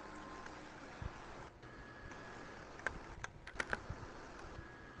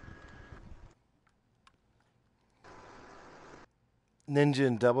 Ninja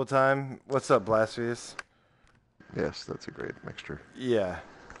and double time. What's up, Blasphemous? Yes, that's a great mixture. Yeah.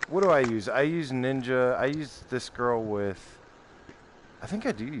 What do I use? I use Ninja. I use this girl with... I think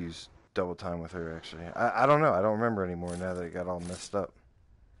I do use double time with her, actually. I don't know. I don't remember anymore now that it got all messed up.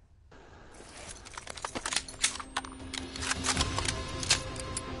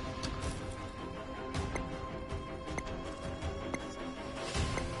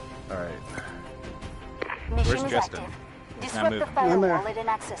 Alright. Mission Where's is Justin? active. He's not Disrupt the moving. firewall at an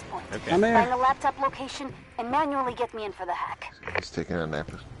access point. Okay. I'm here. Find the laptop location and manually get me in for the hack. He's taking a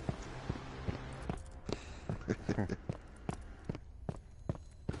nap.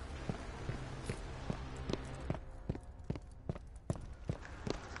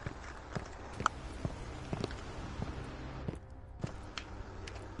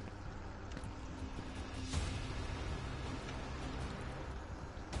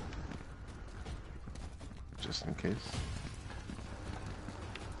 Just in case.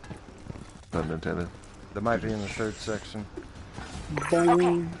 Pun intended. That might be in the third section. Okay,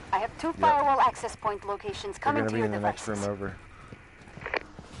 Boing. I have two firewall access point locations They're coming going to to be your in the next devices. room over.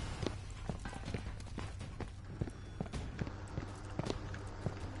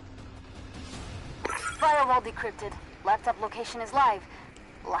 Firewall decrypted. Laptop location is live.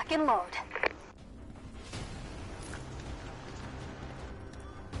 Lock and load.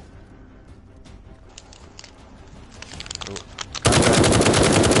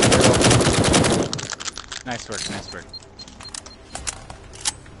 Nice work, nice work.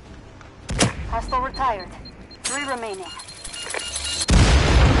 Hostile retired. 3 remaining.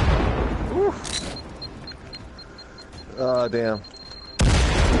 Oh, damn.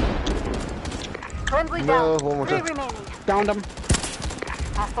 Friendly No, down. one more 3 time. remaining. Downed him.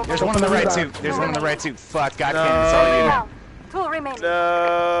 Hostile There's one on the right too. There's one on the right too. Fuck, God cannon, it's all you. Down. 2 remaining.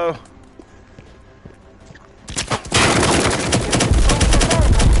 No!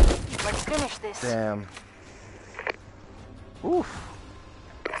 Let's finish this. Damn.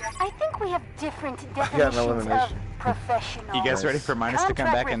 I think we have different got an definitions of elimination. professional. You guys ready for Minus to come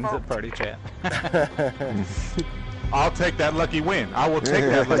Contract back into the revoked. party chat? I'll take that lucky win. I will take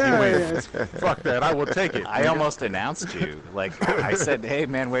that lucky There win. it is. Fuck that. I will take it. I almost announced you. Like, I said, hey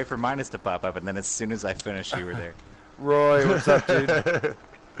man, wait for Minus to pop up, and then as soon as I finished, you were there. Roy, what's up, dude?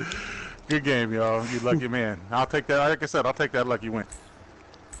 Good game, y'all. You lucky man. I'll take that. Like I said, I'll take that lucky win.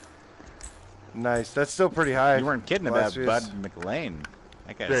 Nice. That's still pretty high. You weren't kidding about Blasphemous. Bud McLean.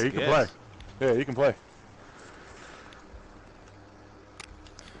 That guy's Yeah, you good. can play. Yeah, you can play.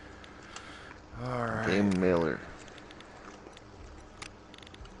 Alright. Game mailer.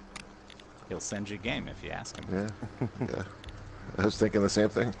 He'll send you a game if you ask him. Yeah. Yeah. I was thinking the same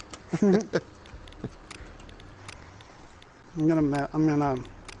thing. I'm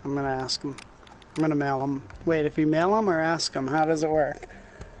gonna ask him. I'm gonna mail him. Wait, if you mail him or ask him, how does it work?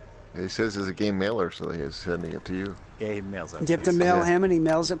 He says he's a game mailer, so he's sending it to you. Yeah, he mails out. Do you have to these. mail Yeah. him and he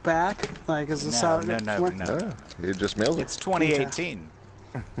mails it back? Like, is this how No, it no, works? no. Ah, he just mails it. It's 2018.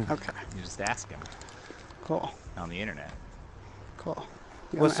 Okay, You just ask him cool, on the internet. cool.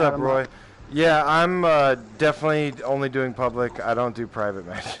 You What's gonna add up, him Roy? Yeah, I'm definitely only doing public. I don't do private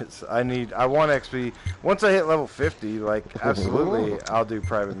matches. I want XP. Once I hit level 50, like, absolutely, I'll do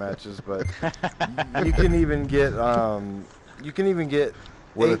private matches. But you can even get,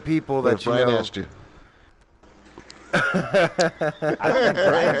 What 8 if- people what that if you Brian know. asked you? I don't think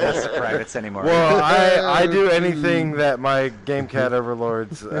Brian does privates anymore. Well, I do anything that my Gamecat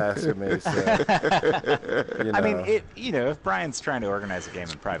overlords ask of me. So, you know. I mean, if Brian's trying to organize a game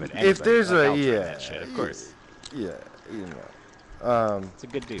in private, If there's anybody, a- I'll try yeah, that shit, of course. yeah, It's a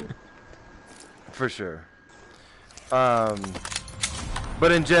good dude. for sure.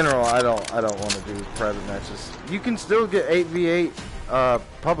 But in general, I don't want to do private matches. You can still get 8v8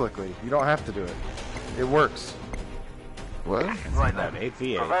 publicly. You don't have to do it. It works. What? Right then.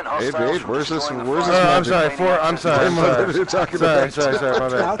 8v8. 8v8? Where's this? I'm sorry. I'm sorry. You're talking about. Sorry. My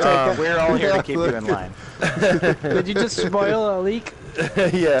bad. I'll take it. We're all here to keep you in line. Did you just spoil a leak?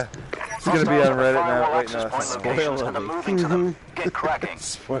 Yeah. It's gonna be on Reddit now. Wait, no. Spoil them. Get cracking.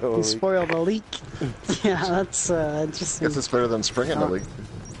 You spoiled a leak. Yeah, that's interesting. Guess it's better than spring in the league.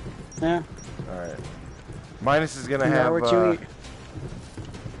 Yeah. All right. Minus is gonna Now have. what you eat?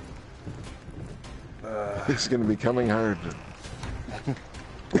 It's gonna be coming hard.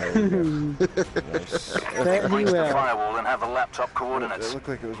 Bet he Breach the will. firewall and have the laptop It coordinates. looked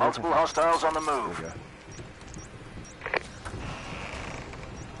like it was Multiple working. hostiles on the move. Okay.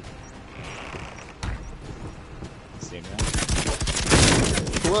 See me?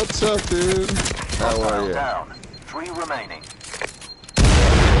 What's up, dude? How are Hostile you? down. 3 remaining.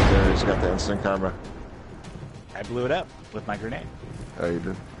 There, he's got the instant camera. I blew it up with my grenade. Oh, you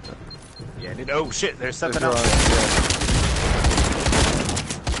did? Yeah, I did. Oh shit! There's something It's else.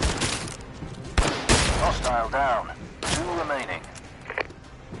 Hostile down. 2 remaining.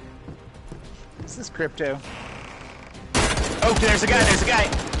 Is this crypto? Oh, there's a guy! There's a guy!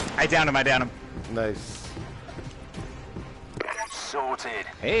 I downed him. Nice. Sorted.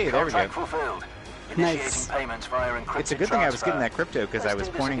 Hey, there we go. Contract fulfilled. Initiating Nice. payments via encrypted It's a good thing I was transfer. getting that crypto because I Let's was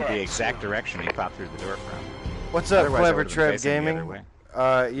do this pointing again. the exact direction he popped through the door from. What's up, Otherwise, I Clever would've been Trev facing the other Gaming? way.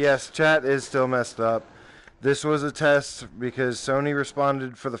 Yes, chat is still messed up. This was a test because Sony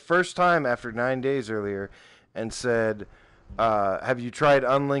responded for the first time after 9 days earlier and said, have you tried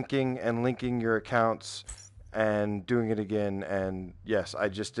unlinking and linking your accounts and doing it again? And yes, I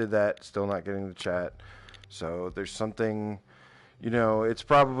just did that. Still not getting the chat. So there's something, you know, it's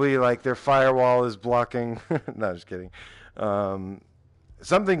probably like their firewall is blocking. No, just kidding.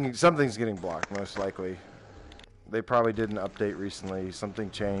 Something's getting blocked, most likely. They probably did an update recently.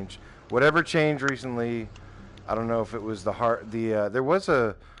 Something changed. Whatever changed recently, I don't know if it was there was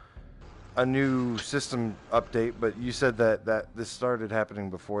a new system update, but you said that this started happening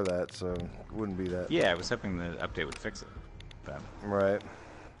before that, so it wouldn't be that. Yeah, I was hoping the update would fix it. But Right.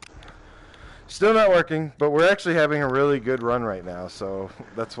 Still not working, but we're actually having a really good run right now, so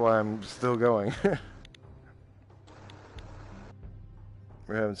that's why I'm still going.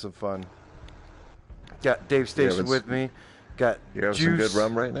 We're having some fun. Got Dave Station with me. Got You have Juice, some good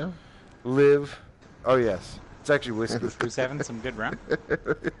rum right now? Liv. Oh yes, it's actually whiskey. who's having some good rum?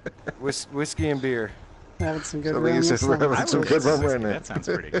 Whiskey and beer. Having some good Somebody rum. said we're having some good rum right now. That sounds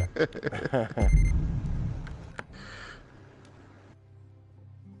pretty good.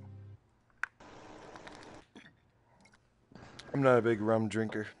 I'm not a big rum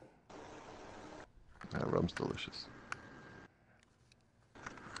drinker. Rum's delicious.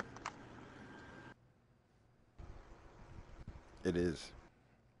 It is.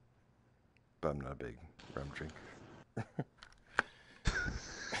 But I'm not a big rum drinker.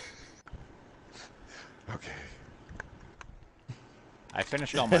 Okay. I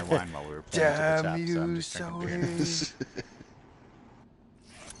finished all my wine while we were playing to the top, so I'm just drinking beer.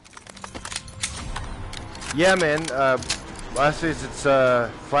 Yeah, man. Last days it's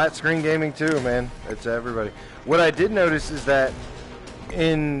flat screen gaming too, man. It's everybody. What I did notice is that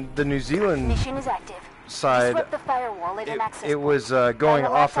in the New Zealand Mission is active. side, Disrupt the firewall at an access it was point. going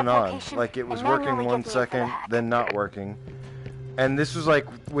Find the off and laptop on. location Like it was and working manually 1 get me for the second, hack. then not working. And this was like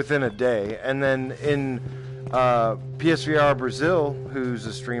within a day. And then in PSVR Brazil, who's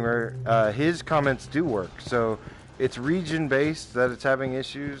a streamer, his comments do work. So it's region based that it's having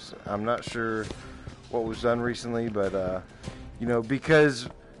issues. I'm not sure what was done recently, but you know, because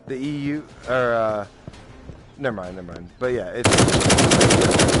the EU or never mind. But yeah,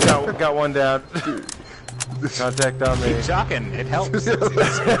 it's got one down. Contact on me. Keep talking. It helps.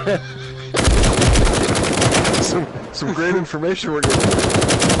 Some great information we're getting.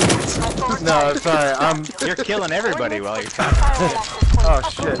 No, sorry. You're killing everybody while you're talking. Oh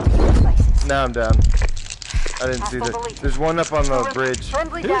shit. Now I'm down. I didn't see that. There's one up on the bridge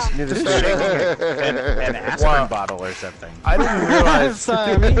Friendly down. near the station. An aspirin bottle or something. I didn't realize.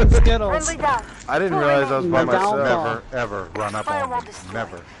 Sorry, I'm eating Skittles. Friendly down. I didn't realize I was by My downfall. myself. Ever run up on Firewall me. destroyed.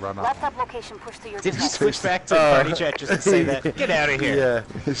 Never run up on me. Laptop location pushed to your Did you device. switch back to party chat just to say that? Get out of here.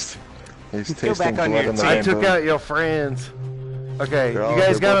 Yeah. He's Go tasting back on blood your in the team. I rainbow. took out your friends. Okay, They're you all-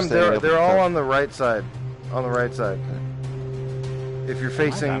 guys they're got both them. standing up They're in all front. on the right side. On the right side. If you're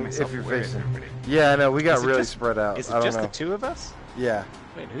facing, myself. if you're Where is facing. everybody? Yeah, I know. We got Is it really just- spread out. Is I it don't just know. the two of us? Yeah.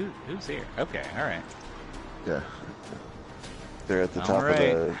 Wait, who's here? Okay, all right. Yeah. They're at the All top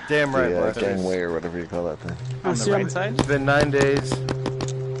right. of the, Damn right, the Black Face. gangway or whatever you call that thing. On the see right him. side? It's been 9 days.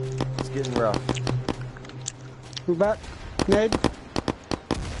 getting rough. Who back? Nade?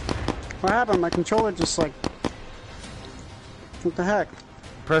 What happened? My controller just like... What the heck?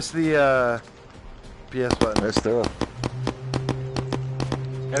 Press the PS button. Nice throw.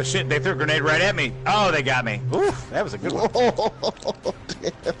 Oh shit, they threw a grenade right at me. Oh, they got me. Oof, that was a good one. Oh,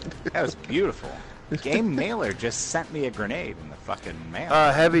 damn. That was beautiful. Game Mailer just sent me a grenade in the fucking mail.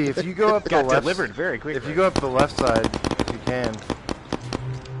 Heavy, if you go up the got left... delivered very quickly. If you go up the left side, if you can.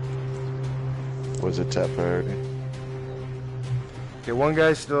 Was it tap priority? Okay, one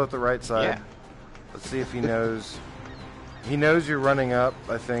guy's still at the right side. Yeah. Let's see if he knows. He knows you're running up,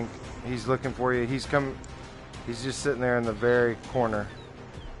 I think. He's looking for you. He's come. He's just sitting there in the very corner.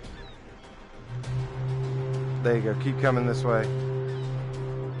 There you go. Keep coming this way.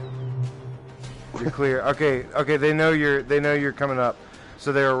 You're clear. Okay, okay, they know you're coming up.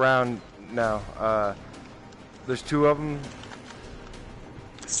 So they're around now. There's two of them.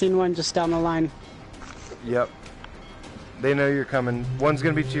 Seen one just down the line. Yep. They know you're coming. One's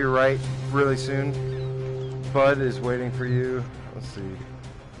going to be to your right really soon. Bud is waiting for you. Let's see.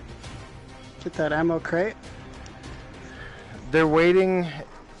 Get that ammo crate. They're waiting.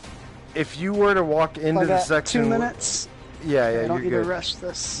 If you were to walk into the section... 2 minutes. Yeah, I don't you're need good. to rush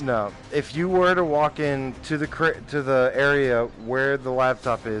this. No. If you were to walk in to the area where the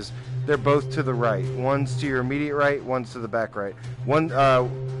laptop is, they're both to the right. One's to your immediate right, one's to the back right. One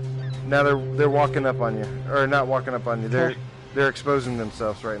now they're walking up on you, or not walking up on you. They're exposing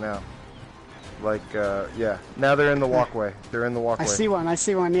themselves right now. Like yeah. Now they're in the walkway. They're in the walkway. I see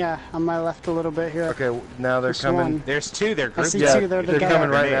one. Yeah, on my left a little bit here. Okay, now they're Just coming. one. There's two. They're I grouped. see Yeah, two. They're they're together. coming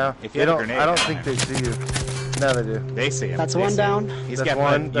right Grenade. now. If you They have a don't. grenade I don't down think there. they see you. Now they do. They see him. That's They one see down. him. He's That's got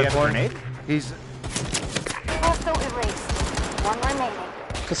one. You That's have a one. grenade? He's. Hostile erased. One remaining.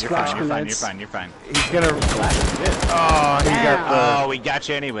 Just You're flash fine. You're fine. grenades. You're fine. He's gonna. Oh, Oh, he got the. oh, we got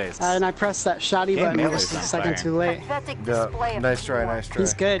you anyways. And I pressed that shoddy Game button Mailer's just a on second fire. too late. Pathetic Yeah, display of nice try, skill. nice try.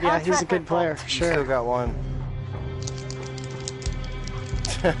 He's good. Yeah, he's a good player for You still sure. got one.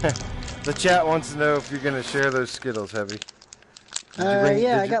 The chat wants to know if you're gonna share those Skittles, Heavy.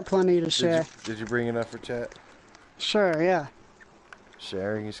 Yeah, I got plenty to share. Did you bring enough for chat? Sure, yeah,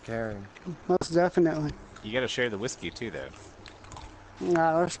 Sharing is caring. most definitely. You gotta share the whiskey too, though.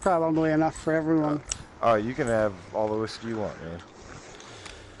 Nah, there's probably enough for everyone. Oh, you can have all the whiskey you want, man.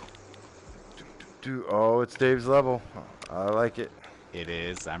 Oh, it's Dave's level. I like it. It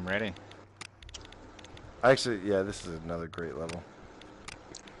is. I'm ready. Actually, yeah, this is another great level.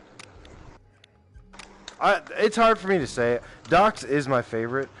 It's hard for me to say it. Doc's is my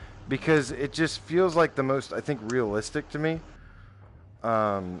favorite because it just feels like the most, I think, realistic to me.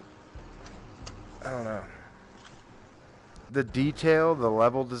 I don't know. The detail, the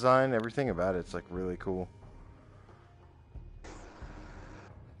level design, everything about it's like really cool.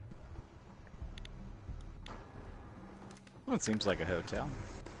 Well, it seems like a hotel.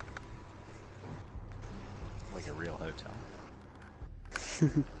 Like a real hotel.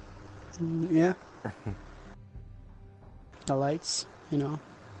 Yeah. The lights, you know,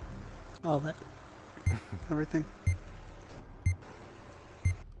 all that, everything.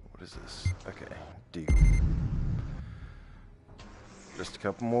 What is this? Okay, deal. Just a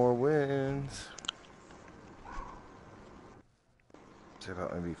couple more wins. Say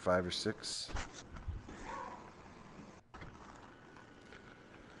about maybe 5 or 6.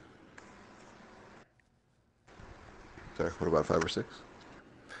 Sorry, what about 5 or 6?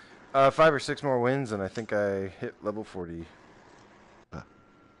 5 or 6 more wins, and I think I hit level 40. Ah.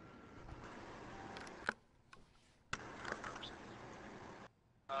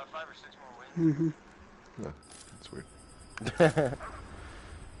 5 or 6 more wins. No, that's weird.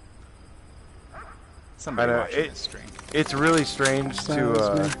 Somebody I know, watching this stream. It's really strange So to.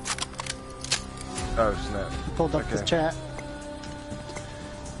 it's me. Oh snap! Pulled up the Okay. chat.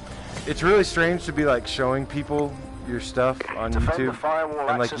 It's really strange to be like showing people your stuff on Defend the YouTube, firewall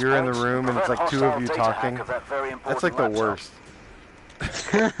and like access you're in the points, room and it's like prevent 2 of hostile you data hack talking. of that very That's like important the laptop. worst.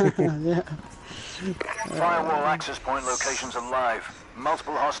 Yeah. Firewall access point locations are live.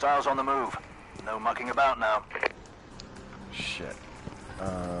 Multiple hostiles on the move. No mucking about now. Shit.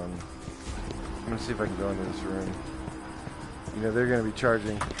 I'm gonna see if I can go into this room. You know they're gonna be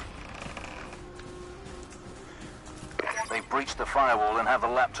charging. They breached the firewall and have the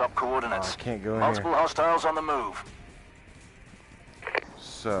laptop coordinates. Oh, I can't go in Multiple here. hostiles on the move.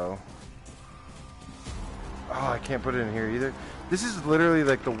 So. Oh, I can't put it in here either. This is literally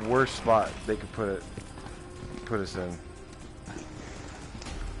like the worst spot they could put us in.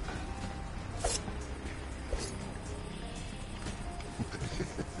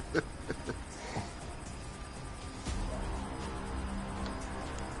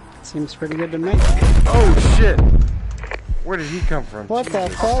 Seems pretty good to me. Oh shit! Where did he come from? What the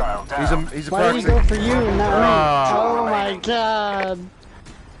Jesus. fuck? He's a Why did he proxy. go for you, not me? Oh my god.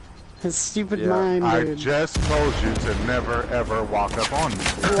 His stupid mind, I dude. just told you to never ever walk up on me.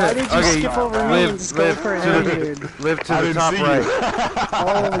 Why did you skip over me and just go for him, dude? Live to I the didn't top see you. right.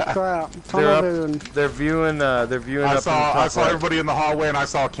 Holy crap. Tunnel vision. They're viewing I up in the top saw right. everybody in the hallway and I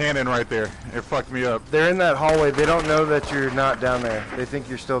saw Cannon right there. It fucked me up. They're in that hallway. They don't know that you're not down there. They think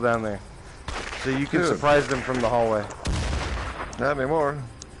you're still down there. So you can surprise them from the hallway. Not anymore.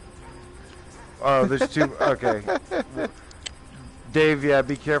 Oh, there's two. Okay. Dave, yeah,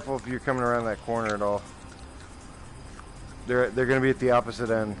 be careful if you're coming around that corner at all. They're going to be at the opposite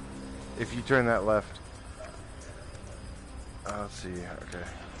end if you turn that left. Let's see. Okay.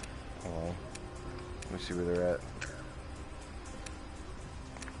 Hold on. Let me see where they're at.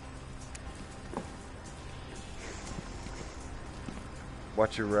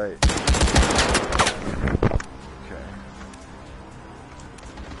 Watch your right. Okay.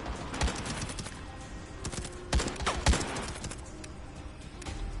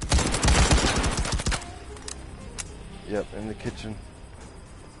 Yep, in the kitchen.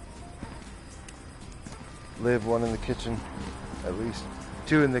 Live one in the kitchen, at least.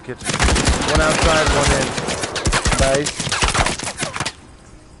 Two in the kitchen. One outside, one in. Nice.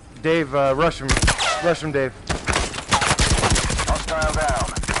 Dave, rush him. Rush him, Dave. Hostile down.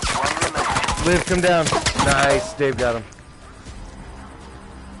 One remaining. Liv, come down. Nice. Dave got him.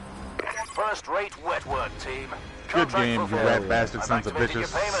 First-rate wet work, team. Good Contract game, you fulfilled. rat bastard I'm sons of activating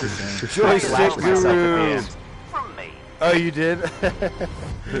bitches. your payment. Joystick Flashed myself at the Guru. end. From me. Oh, you did?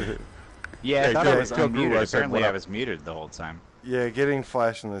 Yeah, I Hey, thought kill- I was kill Guru, unmuted. I said, Apparently what I up? was muted the whole time. Yeah, getting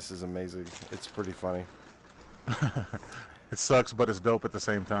flash in this is amazing. It's pretty funny. It sucks, but it's dope at the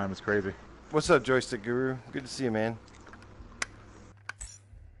same time. It's crazy. What's up, Joystick Guru? Good to see you, man.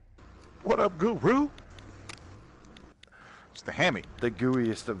 What up, Guru? It's the hammy. The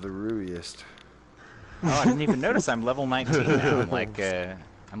gooeyest of the rooiest. Oh, I didn't even notice I'm level 19 now. I'm like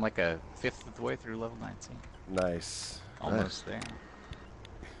a fifth of the way through level 19. Nice. Almost there.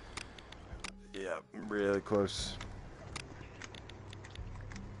 Yeah, really close.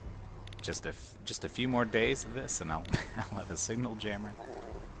 Just a few more days of this, and I'll have a signal jammer.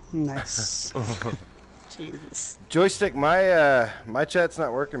 Nice. Jesus. Joystick, my chat's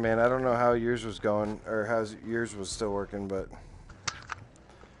not working, man. I don't know how yours was going, or how yours was still working, but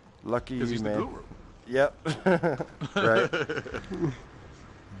lucky you, Because he's the man. guru. Yep. Right.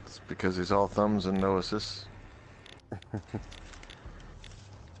 It's because he's all thumbs and no assists.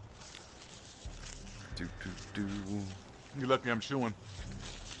 Do, do, do. You lucky I'm chewing.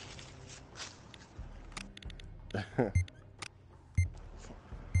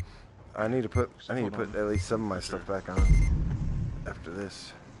 I need to put at least some of my stuff back on after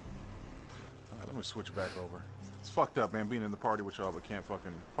this. Let me switch back over. It's fucked up, man, being in the party with y'all, but can't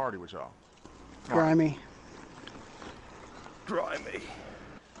fucking party with y'all. Grimy. Grimy.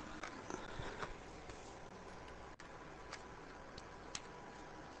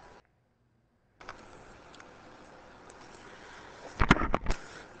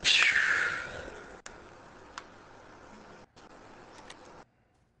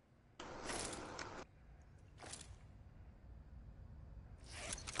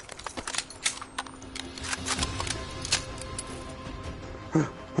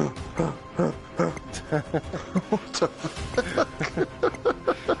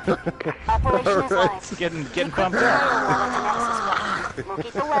 Operation is live. Getting pumped up.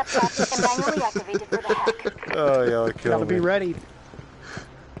 Locate the laptop and manually activate it for the hack. Oh, y'all Gotta killed be me. ready.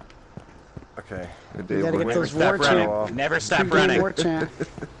 Okay. Hey, You Dave, gotta we're get those Stop war running. chant. Never stop 2-day running. war chant.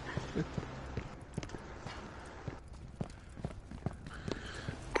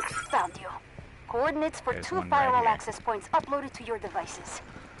 Found you. Coordinates for There's 2 one right firewall here. access points uploaded to your devices.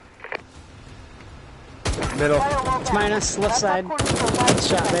 Middle. Firewall down. Minus, left side. Laptop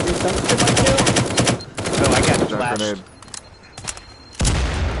coordinates are wide Shot, open. baby. Don't get my kill. Oh, I got jump flashed. grenade.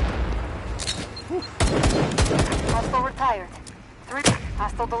 Hostile retired. 3.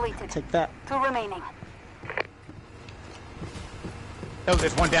 Hostile deleted. Take that. 2 remaining. Oh,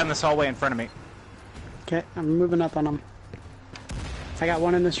 there's one down this hallway in front of me. Okay, I'm moving up on them. I got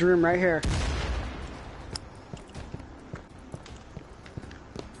one in this room right here.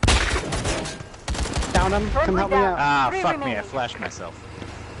 Down him. Come help me out. Ah, 3 fuck me, I remaining. flashed myself.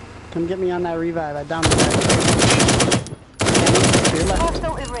 Come get me on that revive. I downed the guy. To your left.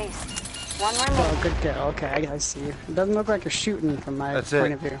 Hostile erased. 1 Oh, remaining. good kill. Okay, I see you. It doesn't look like you're shooting from my That's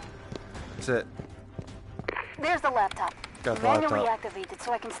point it. of view. That's it. There's the laptop. Got the Manually laptop. activated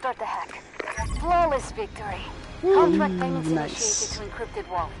so I can start the hack. Flawless victory. Contract payments nice. initiated to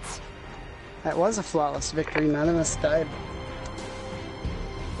encrypted wallets. That was a flawless victory. None of us died.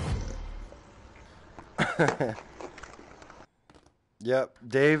 Yep,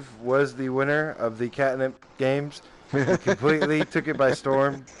 Dave was the winner of the catnip games. He completely took it by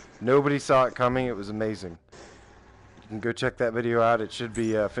storm. Nobody saw it coming. It was amazing. You can go check that video out. It should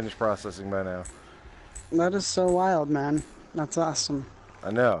be finished processing by now. That is so wild, man. That's awesome.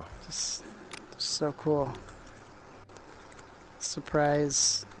 I know. Just so cool.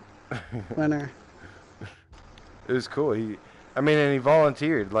 Surprise winner. It was cool. And he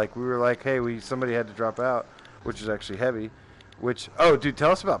volunteered. Like, we were like, hey, somebody had to drop out, which is actually heavy. Oh, dude, tell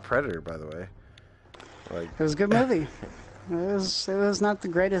us about Predator, by the way. Like, It was a good movie. It was not the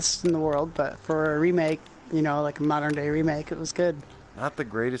greatest in the world, but for a remake, you know, like a modern day remake, it was good. not the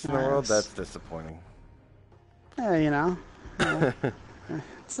greatest in the world. That's disappointing. Yeah, you know.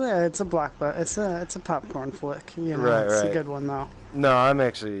 It's a blockbuster. It's a popcorn flick. You know, Right, it's right. a good one though. No, I'm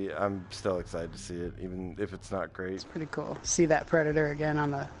still excited to see it, even if it's not great. It's pretty cool. See that Predator again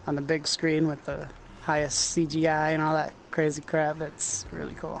on the big screen with the highest CGI and all that crazy crap. It's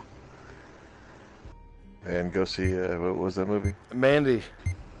really cool. And go see, what was that movie? Mandy.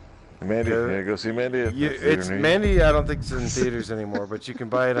 Mandy. Yeah, go see Mandy. At the theater It's near you. Mandy. I don't think it's in theaters anymore, but you can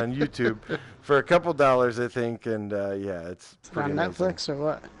buy it on YouTube for a couple dollars, I think. And yeah, it's Is it pretty on amazing. Netflix or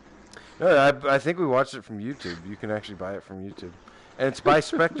what? No, I think we watched it from YouTube. You can actually buy it from YouTube, and it's by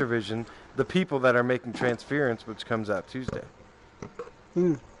Spectravision, the people that are making Transference, which comes out Tuesday.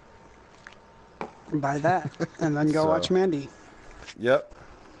 Buy that and then go So- watch Mandy. Yep,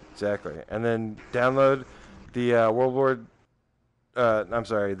 exactly. And then download the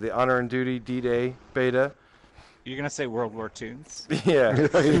the Honor and Duty D-Day beta. You're gonna say World War IIs? Yeah, I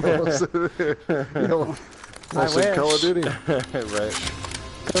said Call of wish. Duty. right.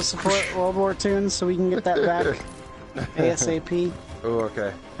 Go support World War Tunes so we can get that back ASAP. Oh,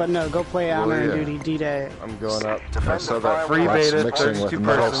 okay. But no, go play Honor yeah. and Duty D-Day. I'm going up. I saw that Free Lots beta, mixing with 32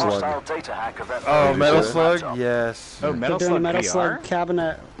 Metal person. Slug. Hostile data hack of that Oh, version Metal of the Slug? laptop. Yes. Oh, Metal They're doing Slug Metal VR? Slug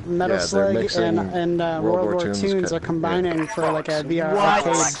cabinet. Metal Yeah, they're Slug mixing and World War Tunes are combining for like a VR Firewall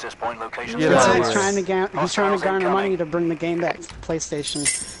arcade. access point locations Yeah, He's that's alive. weird. he's trying to garner money to bring the game back to PlayStation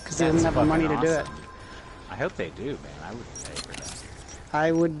because he doesn't have the money to do it. I hope they do, man. I would pay for that. I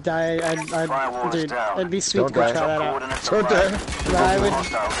would die. Firewall is Dude, down. it'd be sweet Don't to try die. that out. Coordinates Don't arrived. die.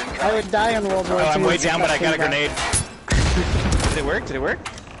 Hostiles I would die in World War Oh, II. I'm way if down, that but I got a came grenade. back. Did it work? Did it work?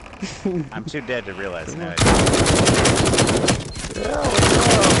 I'm too dead to realize now.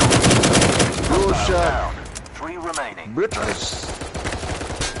 Cool shot. down. 3 remaining. Bitches.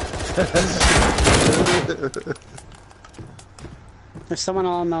 There's someone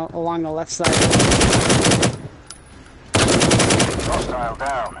along the left side. Hostile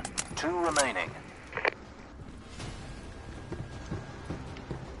down. 2 remaining.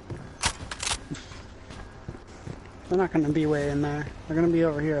 They're not going to be way in there. They're going to be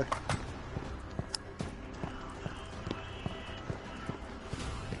over here.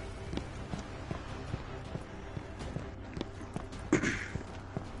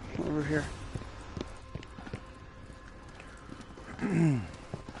 Over here.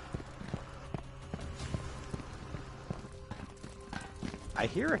 I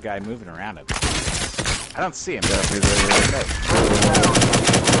hear a guy moving around up there. I don't see him.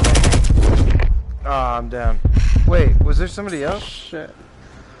 Oh, I'm down. Wait, was there somebody else? Shit.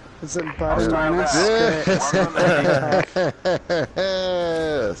 Is it Bud and Hostile Linus? down. 1 remaining.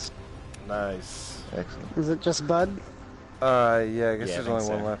 Yes. Nice. Excellent. Is it just Bud? Yeah, I guess Yeah, I there's think only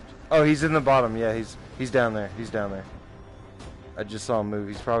so. one left. Oh, he's in the bottom. Yeah, he's down there. He's down there. I just saw him move.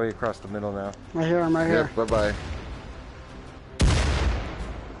 He's probably across the middle now. I hear him right here. Yep, bye-bye.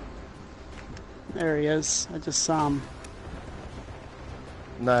 There he is. I just saw him.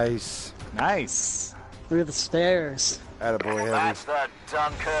 Nice. Nice. Look at the stairs. Attaboy, heavy. That's the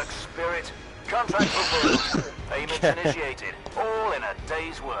Dunkirk spirit. Contract fulfilled. Payments initiated. All in a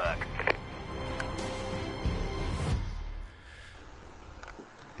day's work.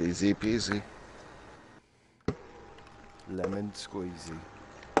 Easy peasy. Lemon squeezy.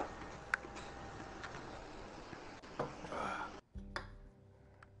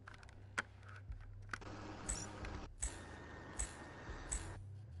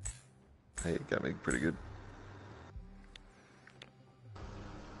 Hey, it got me pretty good.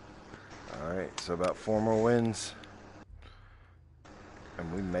 Alright, so about 4 more wins.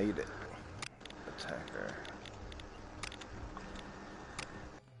 And we made it. Attacker.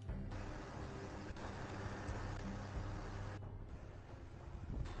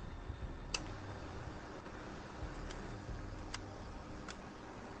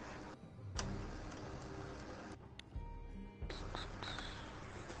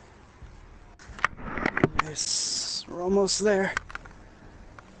 Nice. We're almost there.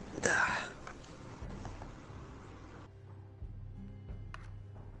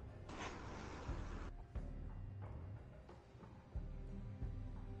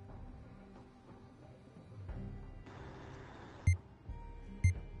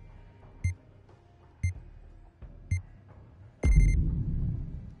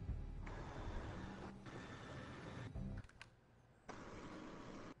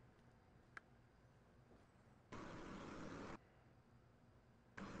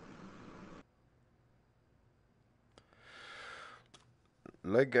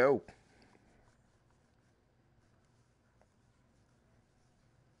 Let go.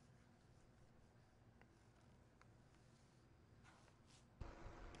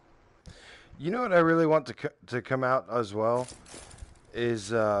 You know what I really want to come out as well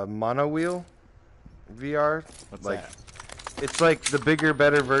is Mono Wheel VR. What's like that? It's like the bigger,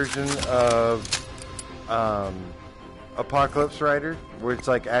 better version of Apocalypse Rider, where it's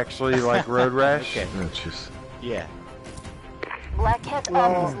like actually like Road Rash. Okay. Yeah. Black Cat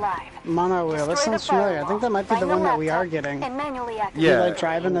Up is live. Mono Wheel, that sounds familiar. I think that might be the one that we are getting. And manually activate. You're like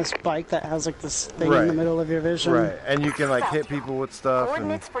driving this bike that has like this thing in the middle of your vision. Right, and you can like hit people with stuff.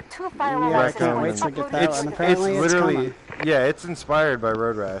 Coordinates And for 2 Firewall Yeah, I access can't wait points to get uploaded that it's, one. Apparently it's it's literally, coming. yeah, it's inspired by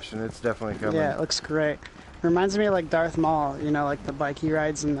Road Rash, and it's definitely coming. Yeah, it looks great. Reminds me of like Darth Maul, you know, like the bike he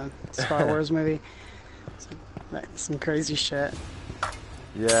rides in the Star Wars movie. It's like some crazy shit.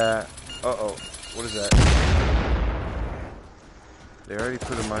 Yeah. Uh-oh. What is that? They already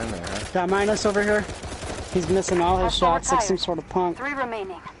put a mine there, huh? Got Minus over here. He's missing all his shots like some sort of punk. 3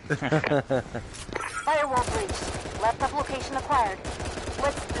 remaining. Firewall breached. Laptop location acquired.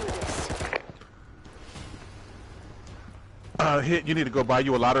 Let's do this. Hit, you need to go buy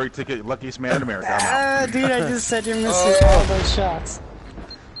you a lottery ticket. Luckiest man in America. I'm out. Dude, I just said you're missing all those shots.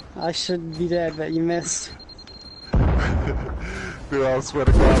 I should be dead, but you missed. Dude, I swear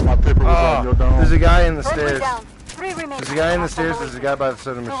to God, my pipper was on your dome. There's a guy in the Friendly stairs. down. 3 remaining. There's a guy in the stairs. There's a guy by the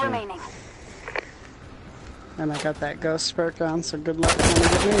soda 2 machine. remaining. And I got that ghost perk on, so good luck trying to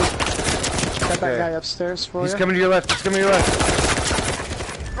get me. Got that guy upstairs for He's you. coming to your left. He's coming to your left.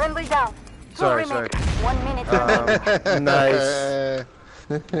 Friendly down. 2 Sorry, remaining. sorry. 1 minute. Nice.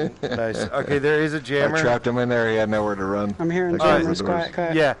 Nice. Okay, there is a I jammer. trapped him in there. He had nowhere to run. I'm hearing That guy's jammers. the worst. Quiet,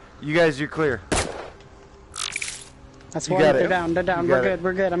 quiet. Yeah, you guys, you're clear. That's You one. got it. They're down. They're down. You We're got it. good.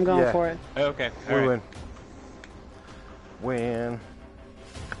 We're good. I'm going Yeah. for it. Okay. We All right. win. Win.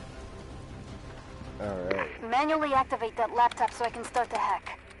 Alright. Manually activate that laptop so I can start the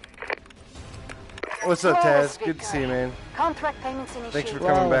hack. What's up, Flawless Taz? Good to see you, victory. man. Contract payments initiated. Thanks for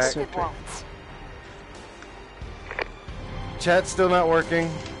coming back. With wallets. Chat's still not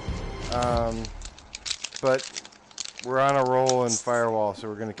working. But we're on a roll in Firewall, so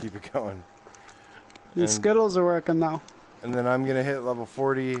we're going to keep it going. The Skittles are working though. And then I'm going to hit level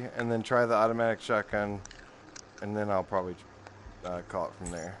 40 and then try the automatic shotgun. And then I'll probably call it from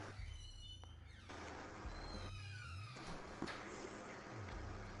there.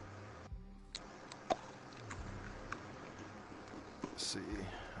 Let's see.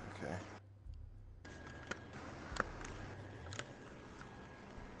 Okay.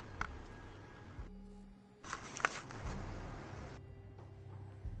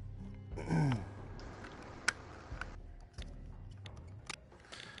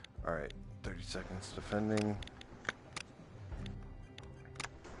 All right, 30 seconds defending.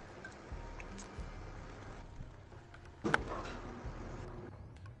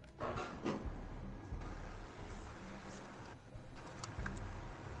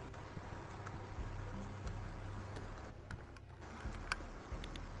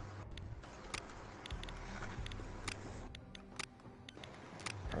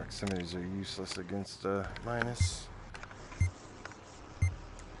 Proximities are useless against minus.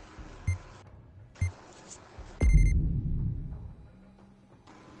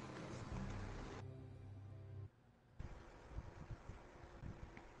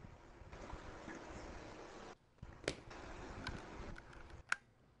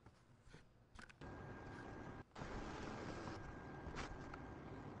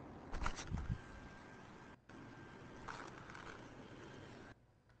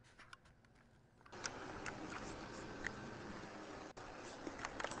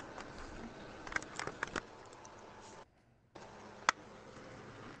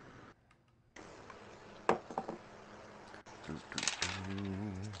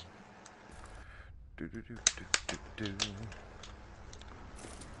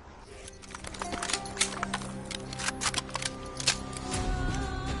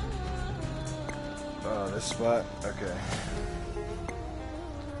 Oh, this spot? Okay.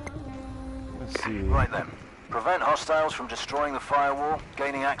 see. Right then. Prevent hostiles from destroying the firewall,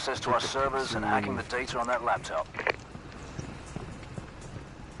 gaining access to our servers, and hacking the data on that laptop.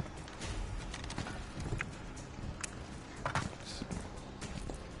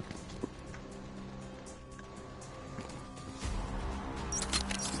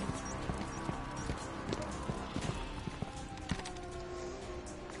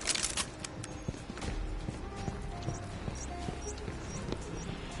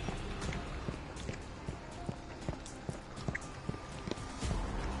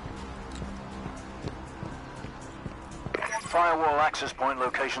 Firewall access point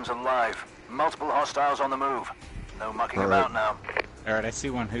locations are live. Multiple hostiles on the move. No mucking about now. Alright, I see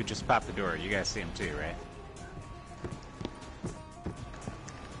one who just popped the door. You guys see him too, right?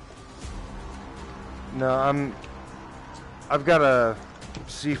 No, I've got a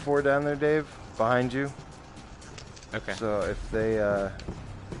C4 down there, Dave, behind you. Okay. So if they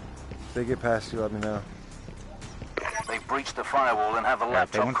get past you, let me know. They breached the firewall and have the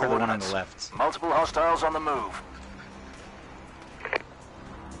laptop they went for the one on coordinates. the left. Multiple hostiles on the move.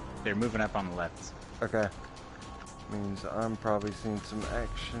 They're moving up on the left. Okay. Means I'm probably seeing some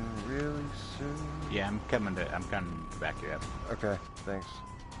action really soon. Yeah, I'm coming to back you up. Okay, thanks.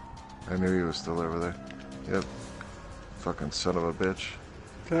 I knew he was still over there. Yep. Fucking son of a bitch.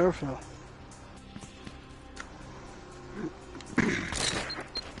 Careful.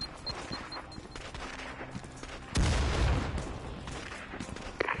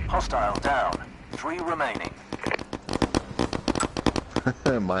 Hostile down. 3 remaining.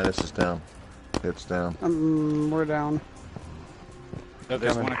 Minus is down. Hits down. We're down. Oh,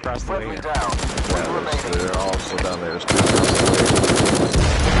 there's one across the way Friendly here. down. 3 Yeah, remaining. they're all still down there. There's 2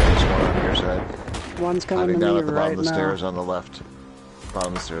 There's one on your side. One's coming Hiding to down me at the bottom right of the stairs now. on the left.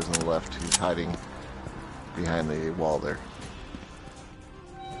 Bottom of the stairs on the left. He's hiding behind the wall there.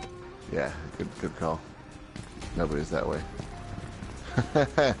 Yeah, good call. Nobody's that way.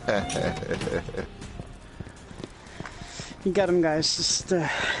 You got him, guys. Just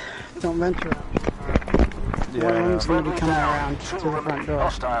don't venture out. Yeah. One of them's going to be Friendly coming down. around 2 to the front remaining. door.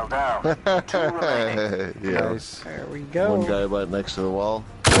 Hostile down. 2 remaining. Yeah. Nice. There we go. One guy right next to the wall.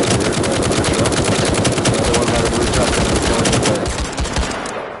 Another one by the rooftop.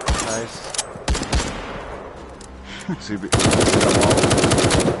 Nice. See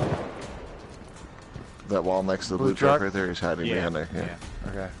that wall next to the blue truck? truck right there? He's hiding Yeah. behind there. Yeah.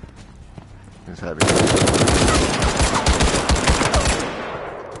 Okay. He's hiding.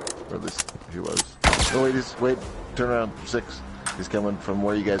 Or at least he was. Oh wait, turn around. 6. He's coming from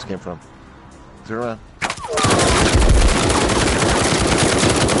where you guys came from. Turn around.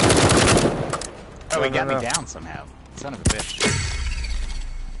 Oh, he got no. me down somehow. Son of a bitch.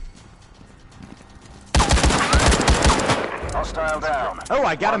 Hostile down. Oh,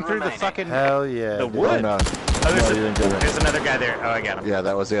 I got him 1 through the remaining. fucking... Hell yeah. The dude. wood. Oh, no. Oh, No, you didn't get it. there's another guy there. Oh, I got him. Yeah,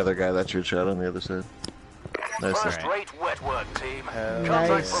 that was the other guy that you shot on the other side. Nice. First-rate wet work, team. Hell Contract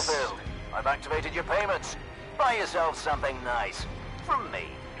nice. fulfilled. I've activated your payments. Buy yourself something nice. From me.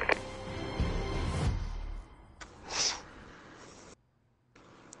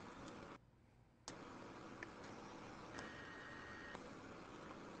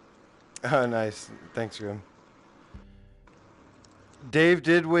 Oh, nice. Thanks, Grim. Dave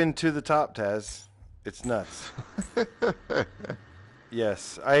did win to the top, Taz. It's nuts.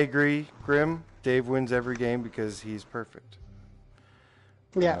 Yes, I agree, Grim. Dave wins every game because he's perfect.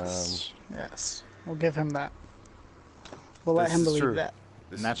 Yes. Yes. We'll give him that. We'll let This him is believe true. that.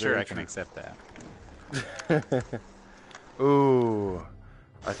 This I'm not is sure very I can true. accept that. Ooh,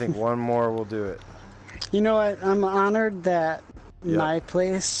 I think one more will do it. You know what? I'm honored that Yep. my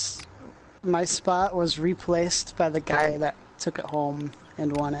place, my spot was replaced by the guy that took it home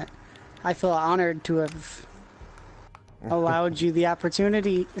and won it. I feel honored to have allowed you the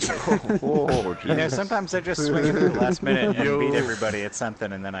opportunity. Oh, You know, Jesus. sometimes I just swing it at the last minute and beat everybody at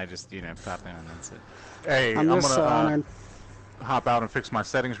something, and then I just, pop in and that's it. Hey, I'm just so honored. hop out and fix my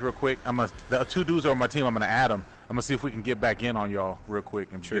settings real quick. The 2 dudes are on my team. I'm gonna add them. I'm gonna see if we can get back in on y'all real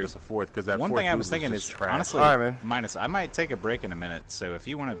quick and get us a 4th, because that One fourth thing I dude was thinking just is, trash. honestly, All right, man. Minus, I might take a break in a minute, so if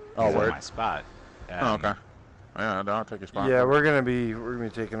you want to Oh, fill word. my spot. Oh, okay. Yeah, I'll take your spot. Yeah, we're gonna be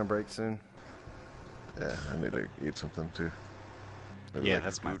taking a break soon. Yeah, I need to eat something too. Maybe Yeah,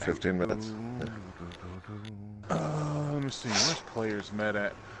 that's my thing. 15 minutes. Let me see. Where's players met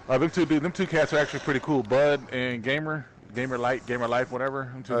at? Them two cats are actually pretty cool. Bud and Gamer Life, whatever.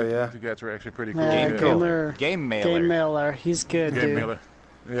 Them two, Oh, yeah? them 2 cats are actually pretty cool. Yeah, Game Gamer, Game mailer. Game Mailer. He's good, Game dude. Miller.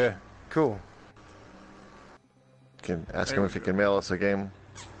 Yeah. Cool. Can ask him if he can mail us a game.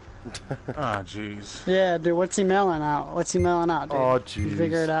 Ah, jeez. Yeah, dude. What's he mailing out? Dude? Oh, You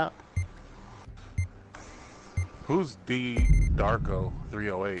figure jeez. it out. Who's D Darko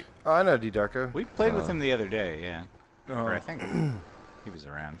 308? Oh, I know D Darko. We played with him the other day, yeah. Or I think he was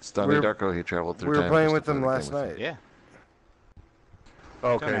around. Stunny Darko, he traveled through We time were playing just with to play him the last game with night. Yeah.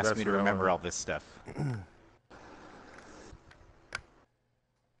 Okay, Don't ask that's me to real. remember all this stuff.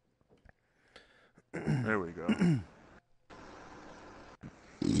 There we go.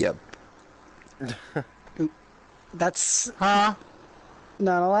 Yep. That's Huh?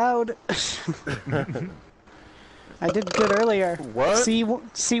 not allowed. I did good earlier. What? See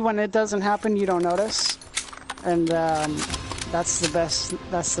when it doesn't happen, you don't notice, and that's the best.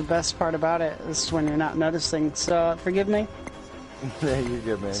 That's the best part about it is when you're not noticing. So forgive me. Yeah, you're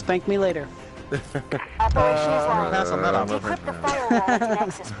good, man. Spank me later. Operation is live. Pass on that on Decrypt the firewall at an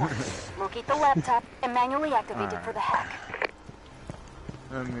access point. Locate the laptop and manually activate it for the hack.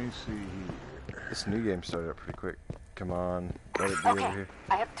 Let me see here. This new game started up pretty quick. Come on, let it be over Okay, here.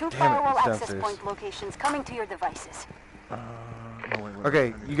 I have 2 Damn it, firewall it's access downstairs. point locations coming to your devices. No, wait.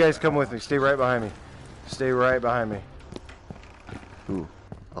 Okay, you guys come with me. Stay right behind me. Stay right behind me. Who?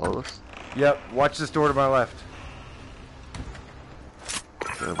 All of us? Yep, watch this door to my left.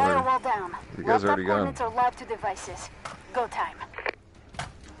 Yeah, Firewall down. You guys Laptop already gone. coordinates are live to devices. Go time.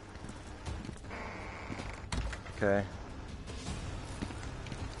 Okay.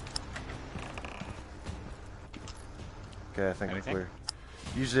 Okay, I think Anything? we're clear.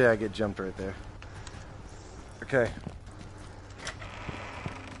 Usually I get jumped right there. Okay,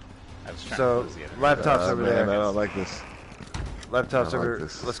 I was trying so to close the other laptop's over man, I there. don't like this. Laptop's I like over.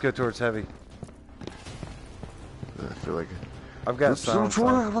 this. Let's go towards heavy. I feel like... I've got sound.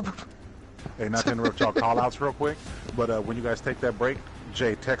 Hey, not to interrupt y'all call outs real quick, but when you guys take that break,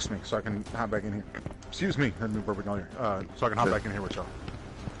 Jay, text me so I can hop back in here. Excuse me, let me burp on here. So I can hop back in here with y'all.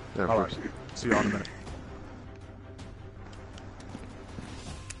 Yeah, of All course. right, see y'all in a minute.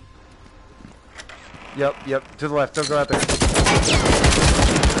 Yep, to the left. Don't go out there.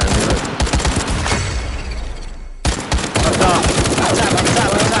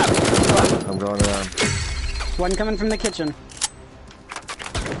 I'm going around. One coming from the kitchen.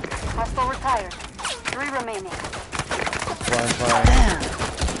 Hostile retired. 3 remaining. Flying. Damn.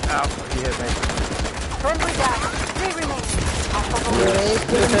 Ow, he hit me. Friendly down. 3 remaining. Hostile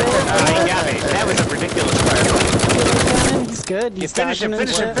He got me. That was a ridiculous fire. He's good. He's Finish him, dodging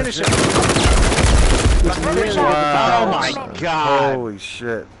finish him, and finish him. shit. He's really Oh my god. Holy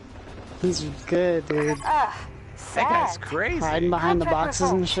shit. He's good, dude. Sad. That guy's crazy. Hiding behind the boxes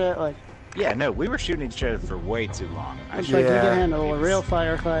and shit. Like, Yeah, no, we were shooting each other for way too long. it's like you Yeah. can handle a real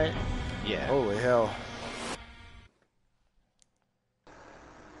firefight. Yeah. Holy hell.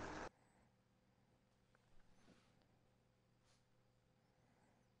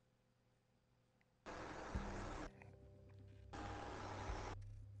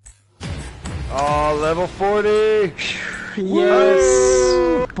 Oh, level 40!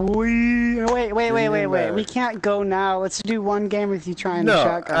 Yes, boy. Wait. back. We can't go now. Let's do one game with you trying to No,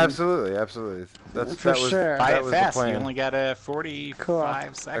 shotgun. absolutely. For that was, sure. Buy that it was fast. the plan. You only got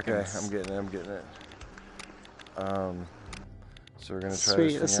 45 seconds. Okay, I'm getting it. So we're gonna try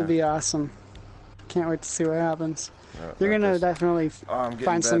Sweet. This will be awesome. Can't wait to see what happens. No, You're not gonna this. definitely I'm getting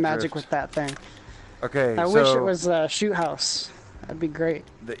find some bad magic drift. with that thing. Okay, I wish it was a shoot house. That'd be great.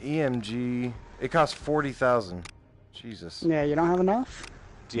 the EMG. It costs 40,000. Jesus. Yeah, you don't have enough?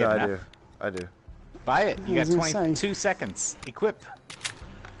 Do you No, have I enough? do. I do. Buy it. You I got was gonna 22 seconds. Equip.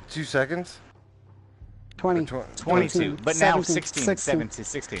 2 seconds? 20. 22. But now 17, 16. 17,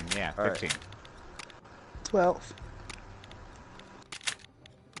 16. Yeah, All right. 15. 12.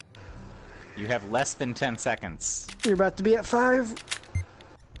 You have less than 10 seconds. You're about to be at 5.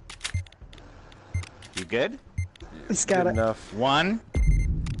 You good? He's got Good it. enough. 1.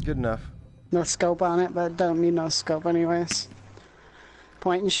 Good enough. No scope on it, but don't need no scope anyways.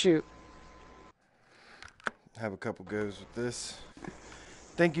 Point and shoot. Have a couple goes with this.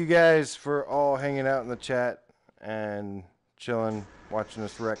 Thank you guys for all hanging out in the chat and chilling, watching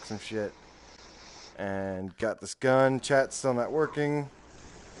us wreck some shit. And got this gun. Chat's still not working.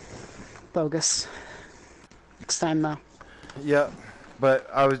 Bogus. Next time though. Yep.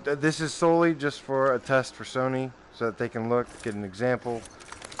 But this is solely just for a test for Sony so that they can look, get an example.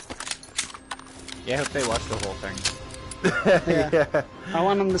 Yeah, I hope they watch the whole thing. Yeah. I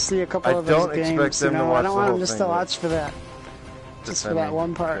want them to see a couple I of don't those games. expect them you to know? watch I don't the want whole them just thing, to but- watch for that. Just for that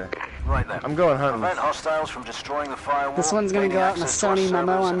one part. Okay. Right then. I'm going hunting. Prevent hostiles from destroying the firewall. This one's gonna gaining go out in a access to our Sony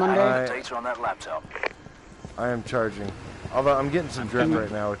memo servers on and Monday. having data on that laptop. I am charging. Although I'm getting some drift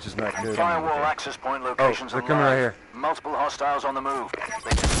right now, which is not good. Firewall access point locations they're are coming live. right here. Multiple hostiles on the move.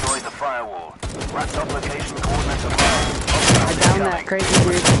 They destroyed the firewall. Laptop location coordinates are live. I downed that crazy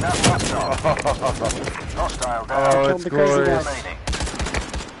dude. That's laptop. Hostile down. Oh, killed it's the crazy glorious. guy. Remaining.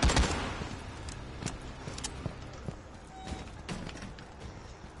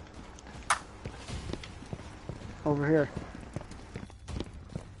 Over here.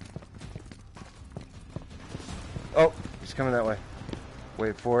 Oh, he's coming that way.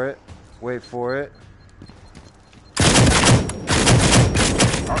 Wait for it. Wait for it.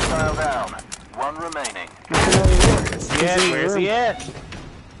 Hostile down. One remaining. Nothing over here. Where's he at? Where's he at?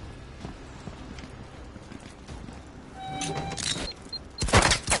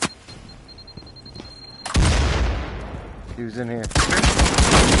 He was in here.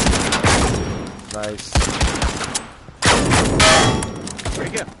 Nice.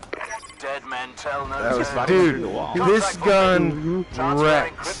 Where'd he go? Dead men tell no That was, tale. dude, the wall. this gun Transferring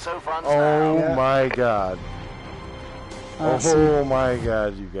wrecks. crypto funds Oh now. my god. Awesome. Oh my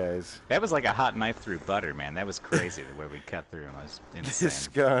god, you guys. That was like a hot knife through butter, man. That was crazy the way we cut through him. It was insane. This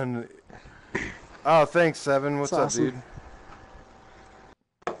gun. Oh, thanks, Seven. What's That's up,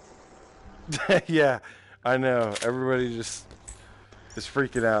 dude? Yeah, I know. Everybody just is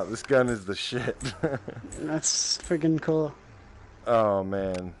freaking out. This gun is the shit. That's freaking cool. Oh,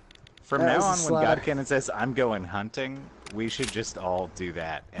 man. From That now was a on, when slaughter. God Cannon says, I'm going hunting, we should just all do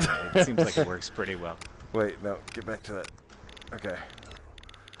that. And it seems like it works pretty well. Wait, no. Get back to that. Okay.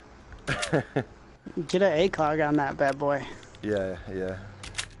 Get an ACOG on that bad boy. Yeah, yeah.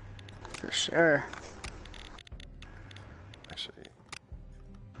 For sure. Actually,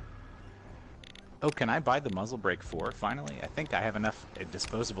 Oh, can I buy the muzzle brake 4 finally? I think I have enough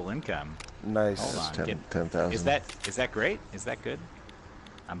disposable income. nice. Hold on. 10,000. Is that great? Is that good?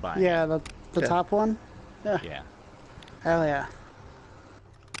 I'm buying. Yeah, the Yeah. top one? Yeah. it. Yeah. Hell yeah.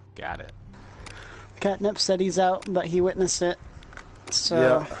 Got it. Catnip said he's out, but he witnessed it. So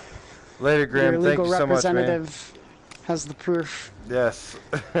Yeah. Later, your Graham. Thank legal you so much, man. representative has the proof, Yes.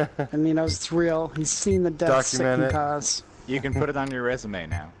 and he knows it's real. He's seen the deaths it Document can it. cause. You can put it on your resume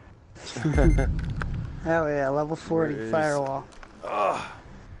now. Hell yeah, level 40 Where is- firewall. Let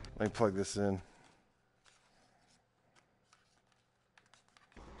me plug this in.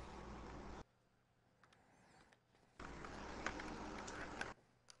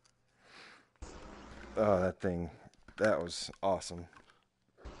 Oh, that thing. That was awesome.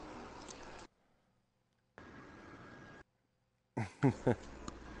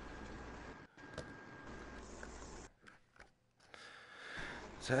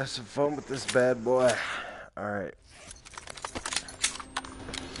 Let's have some fun with this bad boy. Alright.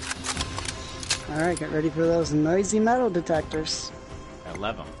 Alright, get ready for those noisy metal detectors. I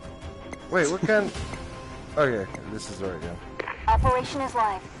love them. Wait, what kind? Okay, this is the right one. Operation is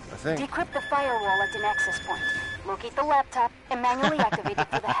live. I think. Decrypt the firewall at an access point. Locate the laptop and manually activate it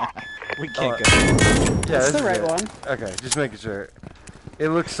for the hack. We can't go. Yeah, That's this the is right it. one. Okay, just making sure. It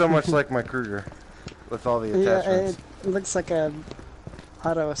looks so much like my Kruger with all the Yeah, attachments. it looks like a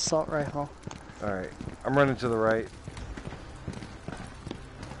auto assault rifle. Alright, I'm running to the right.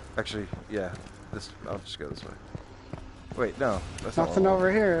 Actually, yeah. I'll just go this way. Wait, no. That's not Nothing what I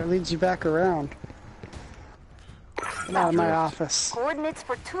over here. It leads you back around. Get out of my Drift. office. Coordinates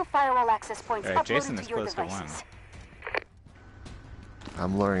for 2 firewall access points Alright, uploaded Jason to is your close to 1. devices.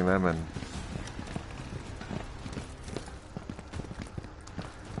 I'm luring them in.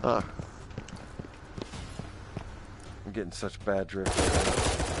 Ah, I'm getting such bad drift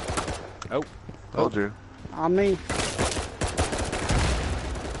right now. Oh, told you. On me.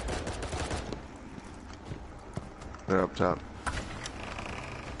 They're up top.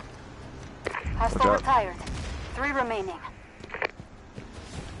 Hostile out. retired. 3 remaining.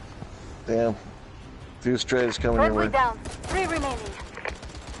 Damn. Two straight is coming your Thirdly way. down. 3 remaining.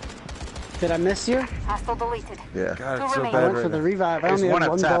 Did I miss you? Hostile deleted. Yeah. God, Two it's so remaining. I bad went right for the now. revive. I there's only one had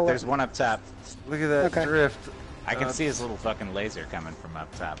up one top. bullet. There's one up top. Look at that Okay. drift. I can see his little fucking laser coming from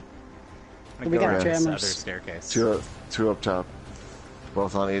up top. I'm We gonna got go around this jammers. other staircase. Two up top.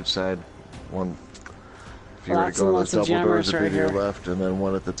 Both on each side. One. If you were to Lots go and on lots those of double doors, jammers it'd be right to your here. left, and then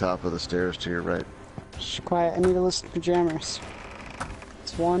one at the top of the stairs to your right. Shh, quiet. I need to listen to jammers.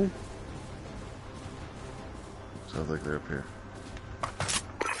 It's one. Sounds like they're up here.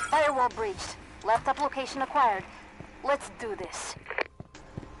 Firewall breached. Laptop location acquired. Let's do this.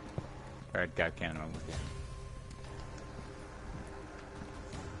 Alright, God Cannon, I'm with you.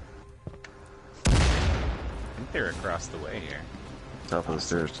 I think they're across the way here. Top of the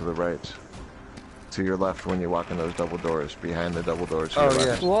stairs to the right. To your left when you walk in those double doors. Behind the double doors to Oh, your yeah.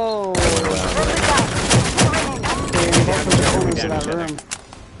 left. Whoa. Thirdly down. 2 remaining. Okay, both of the corners of that room.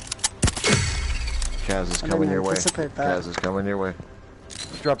 Kaz is I coming didn't your way. anticipate that. Kaz is coming your way.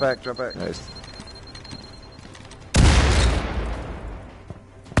 Drop back, drop back. Nice.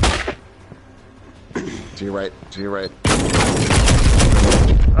 To your right, to your right.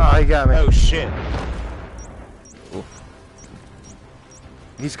 Oh, he got me. Oh shit. Oof.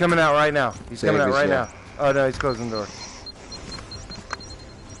 He's coming out right now. He's coming out right now. Oh no, he's closing the door.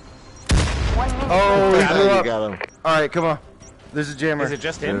 1 minute. Oh, he blew You up. got him. Alright, come on. There's a jammer. Is it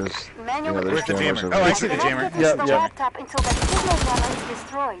just him? Manually there's Where's the cameras jammer? over Oh, I there. see the jammer. Connect Yep, the yep. laptop until the signal jammer is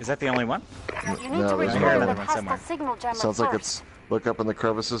destroyed. Is that the only one? You need No, to there's restore another the one hostile somewhere. signal jammer Sounds like first. it's... Look up in the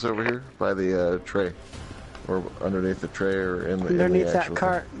crevices over here by the tray. Or underneath the tray or in the Underneath the that actual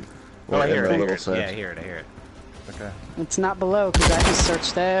cart. Well, I in hear the it. I hear little it. side. Yeah, I hear it. I hear it. Okay. It's not below, because I just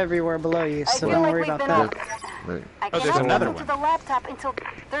searched everywhere below you, I so feel don't like worry we've about been that. up. Right. I Oh, there's cannot another get into one. the laptop until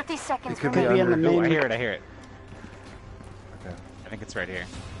 30 seconds It could be Could be in the under. Oh, I main. hear it. I hear it. Okay. I think it's right here.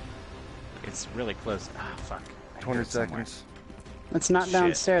 It's really close. Ah, fuck. I hear 20 it somewhere. seconds. It's not Shit.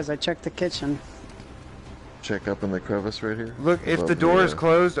 downstairs. I checked the kitchen. Check up in the crevice right here. Look, if Above the door is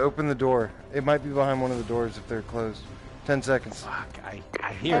closed, open the door. It might be behind one of the doors if they're closed. 10 seconds. Fuck. I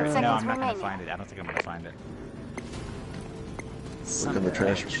hear 10 it. No, seconds I'm not gonna remaining. find it. I don't think I'm gonna find it. Look in the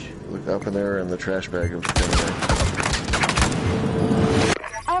trash. Look up in there in the trash bag of the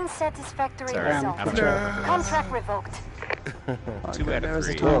Unsatisfactory Sorry, I'm result. out of trouble. Contract revoked. 2 out there of was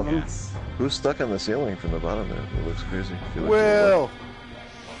a 3. ton of them. Yes. Who's stuck on the ceiling from the bottom there? It looks crazy. If you look to the Will! left.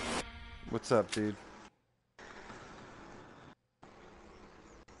 What's up, dude?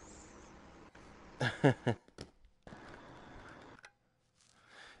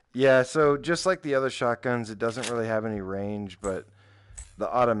 Yeah, so just like the other shotguns, it doesn't really have any range, but the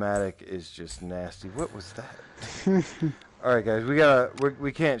automatic is just nasty. What was that? All right, guys,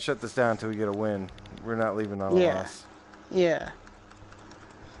 we can't shut this down until we get a win. We're not leaving on a Yeah. loss. Yeah.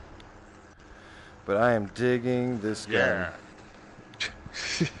 But I am digging this gun. Yeah.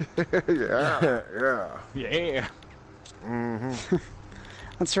 Yeah. Yeah. Mm-hmm.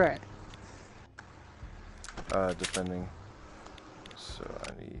 That's right. Defending. So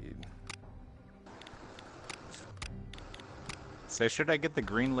I need. So should I get the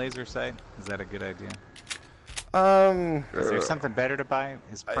green laser sight? Is that a good idea? Is Uh, there something better to buy?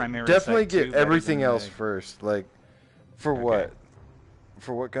 Is primary definitely sight 2 get better everything than else the first. Like, for Okay. what?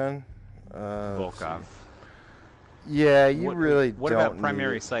 For what gun? Volkov? Yeah, you What- really What don't about need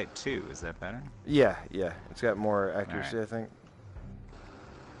primary it. sight 2? Is that better? Yeah, yeah. It's got more accuracy, Alright. I think.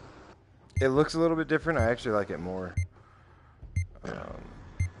 It looks a little bit different. I actually like it more.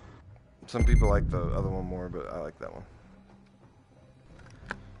 Some people like the other one more, but I like that one.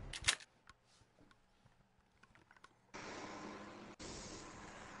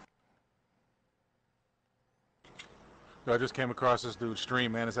 I just came across this dude's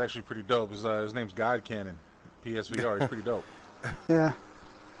stream, man. It's actually pretty dope. His name's God Cannon, PSVR. He's pretty dope. Yeah.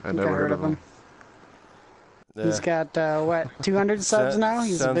 I think never heard of him. Yeah. He's got, what, 200 subs now?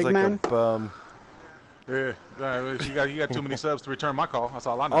 He's a Sounds big like man? a bum. Yeah, you got too many subs to return my call. That's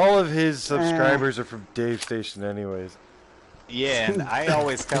all I know. All of his subscribers are from Dave Station anyways. Yeah, and I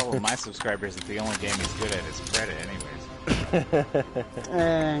always tell my subscribers that the only game he's good at is credit anyways.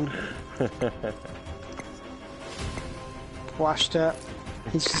 Dang. Washed up.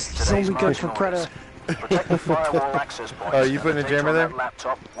 He's just he's only good for Predator. Protect the firewall access points. Oh, you putting a and the jammer data on there? that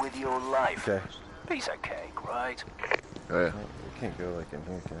laptop with your life. Okay. Piece of cake, right? Oh, yeah. We can't go like in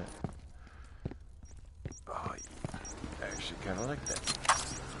here, can it? Oh, I actually kind of like that.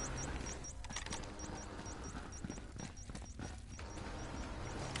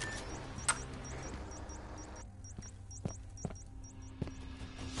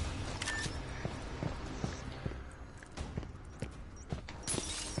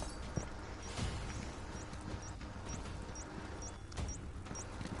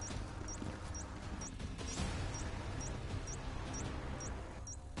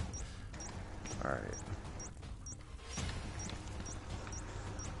 Alright.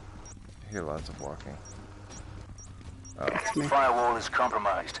 I hear lots of walking. me. Firewall is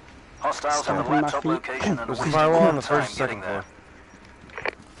compromised. Hostiles on the Stomping my laptop feet. location and Was the wasting firewall on no the first or time second getting floor?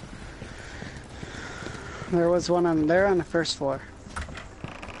 there. There was one on there on the first floor.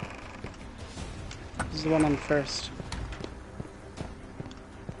 There's the one on the first.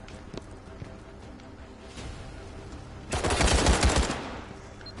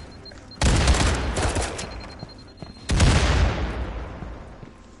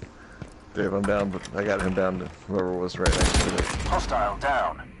 Dave, I'm down, but I got him down to whoever was right next to it. Hostile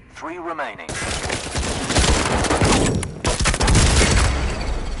down. 3 remaining.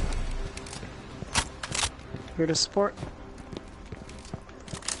 Here to support.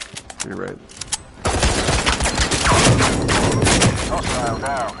 You're right. Hostile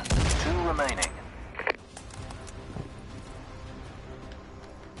down. 2 remaining.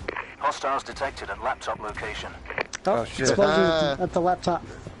 Hostiles detected at laptop location. Oh, shit. explosion at the laptop.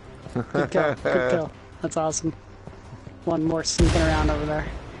 Good kill. Good kill. That's awesome. One more sneaking around over there.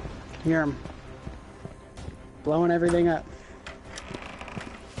 Can hear him. Blowing everything up.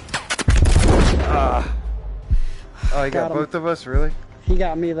 Oh, he got both of us, really? He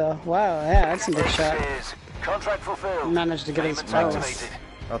got me though. Wow, yeah, that's a good shot. Cheers. Contract fulfilled. He managed to get his Payments bonus. activated.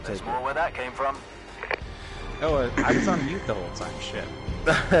 I'll take There's it. more where that came from. Oh, I was on mute the whole time. Shit.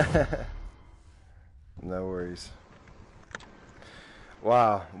 No worries.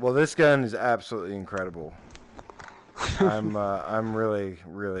 Wow. Well, this gun is absolutely incredible. I'm really,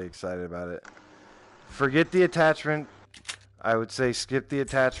 really excited about it. Forget the attachment. I would say skip the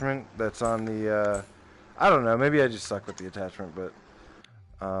attachment that's on the, I don't know, maybe I just suck with the attachment, but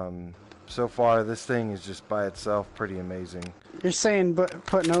so far this thing is just by itself pretty amazing. You're saying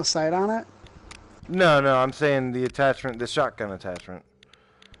put no sight on it? No, I'm saying the attachment, the shotgun attachment.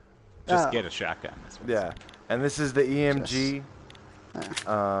 Just get a shotgun. That's what Yeah, and this is the EMG.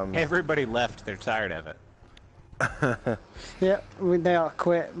 Everybody left. They're tired of it. Yeah, they all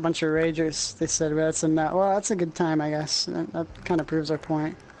quit. A bunch of ragers. They said, well, that's a good time, I guess. That kind of proves our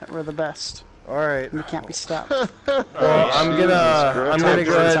point that we're the best. All right. We can't be stopped. Well, I'm gonna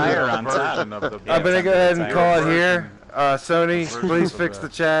go ahead. I'm gonna go ahead and call it here. Sony, please fix the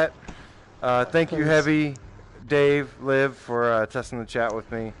chat. Thank you, Heavy, Dave, Liv, for testing the chat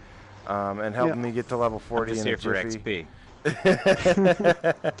with me and helping me get to level 40 I'm just in a here for jiffy. XP.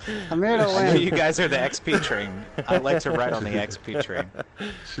 I'm here to I know win. you guys are the XP train. I like to ride on the XP train.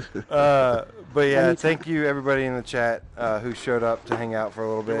 But yeah, thank you everybody in the chat who showed up to hang out for a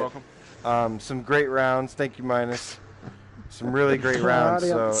little bit. You're welcome. Some great rounds. Thank you, Minus. Some really great rounds.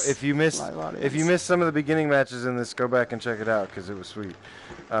 So if you missed some of the beginning matches in this, go back and check it out because it was sweet.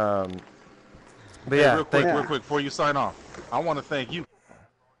 But Hey, yeah, real quick, before you sign off, I want to thank you.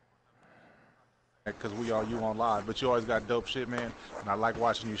 Because you on live, but you always got dope shit, man. And I like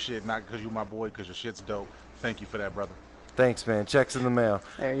watching you shit, not because you my boy, because your shit's dope. Thank you for that, brother. Thanks, man. Checks in the mail.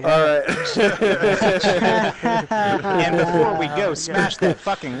 There you All right. And before we go, smash that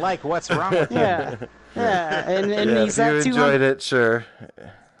fucking like. What's wrong with you? Yeah. Yeah. And Yeah, he's if at you 200. enjoyed it, sure.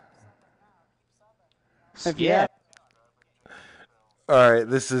 If you Yeah. All right,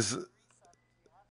 this is